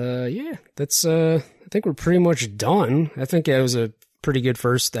 But yeah, that's I think we're pretty much done. I think it was a pretty good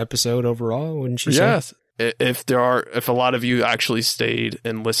first episode overall, wouldn't you say? Yes. If a lot of you actually stayed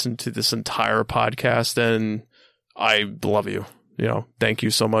and listened to this entire podcast, then I love you. You know, thank you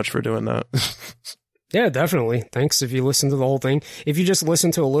so much for doing that. Yeah, definitely. Thanks if you listened to the whole thing. If you just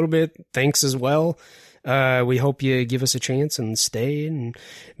listened to a little bit, thanks as well. We hope you give us a chance and stay and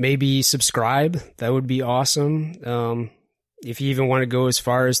maybe subscribe. That would be awesome. If you even want to go as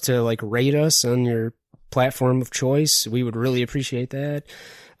far as to like rate us on your platform of choice, we would really appreciate that.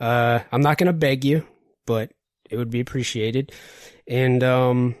 I'm not going to beg you, but it would be appreciated. And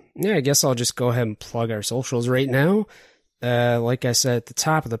yeah, I guess I'll just go ahead and plug our socials right now. Like I said at the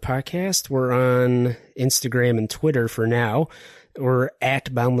top of the podcast, we're on Instagram and Twitter for now. We're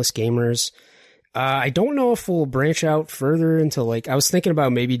at Boundless Gamers. I don't know if we'll branch out further into like, I was thinking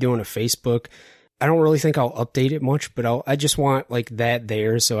about maybe doing a Facebook. I don't really think I'll update it much, but I just want like that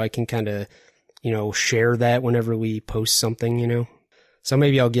there so I can kind of, share that whenever we post something, So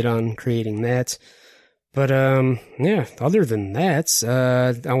maybe I'll get on creating that. But, yeah, other than that,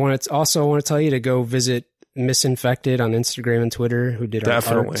 I want to tell you to go visit Misinfected on Instagram and Twitter, who did our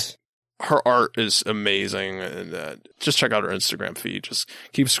art. Her art is amazing, and just check out her Instagram feed. Just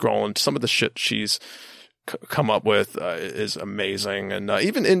keep scrolling. Some of the shit she's come up with is amazing, and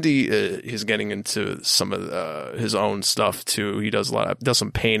even Indy, he's getting into some of his own stuff too. He does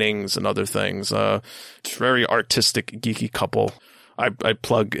some paintings and other things. It's very artistic, geeky couple. I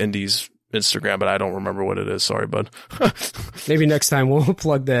plug Indy's Instagram, but I don't remember what it is. Sorry, bud. Maybe next time we'll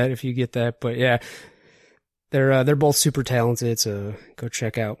plug that if you get that. But yeah. They're both super talented, so go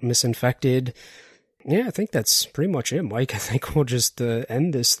check out Misinfected. Yeah, I think that's pretty much it, Mike. I think we'll just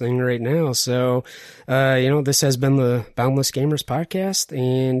end this thing right now. So, this has been the Boundless Gamers podcast,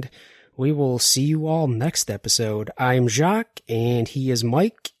 and we will see you all next episode. I'm Jacques, and he is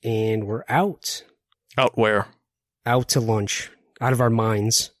Mike, and we're out. Out where? Out to lunch. Out of our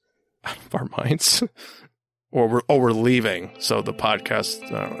minds. Out of our minds? We're leaving, so the podcast,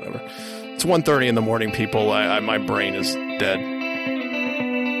 whatever. It's 1:30 in the morning, people. My brain is dead.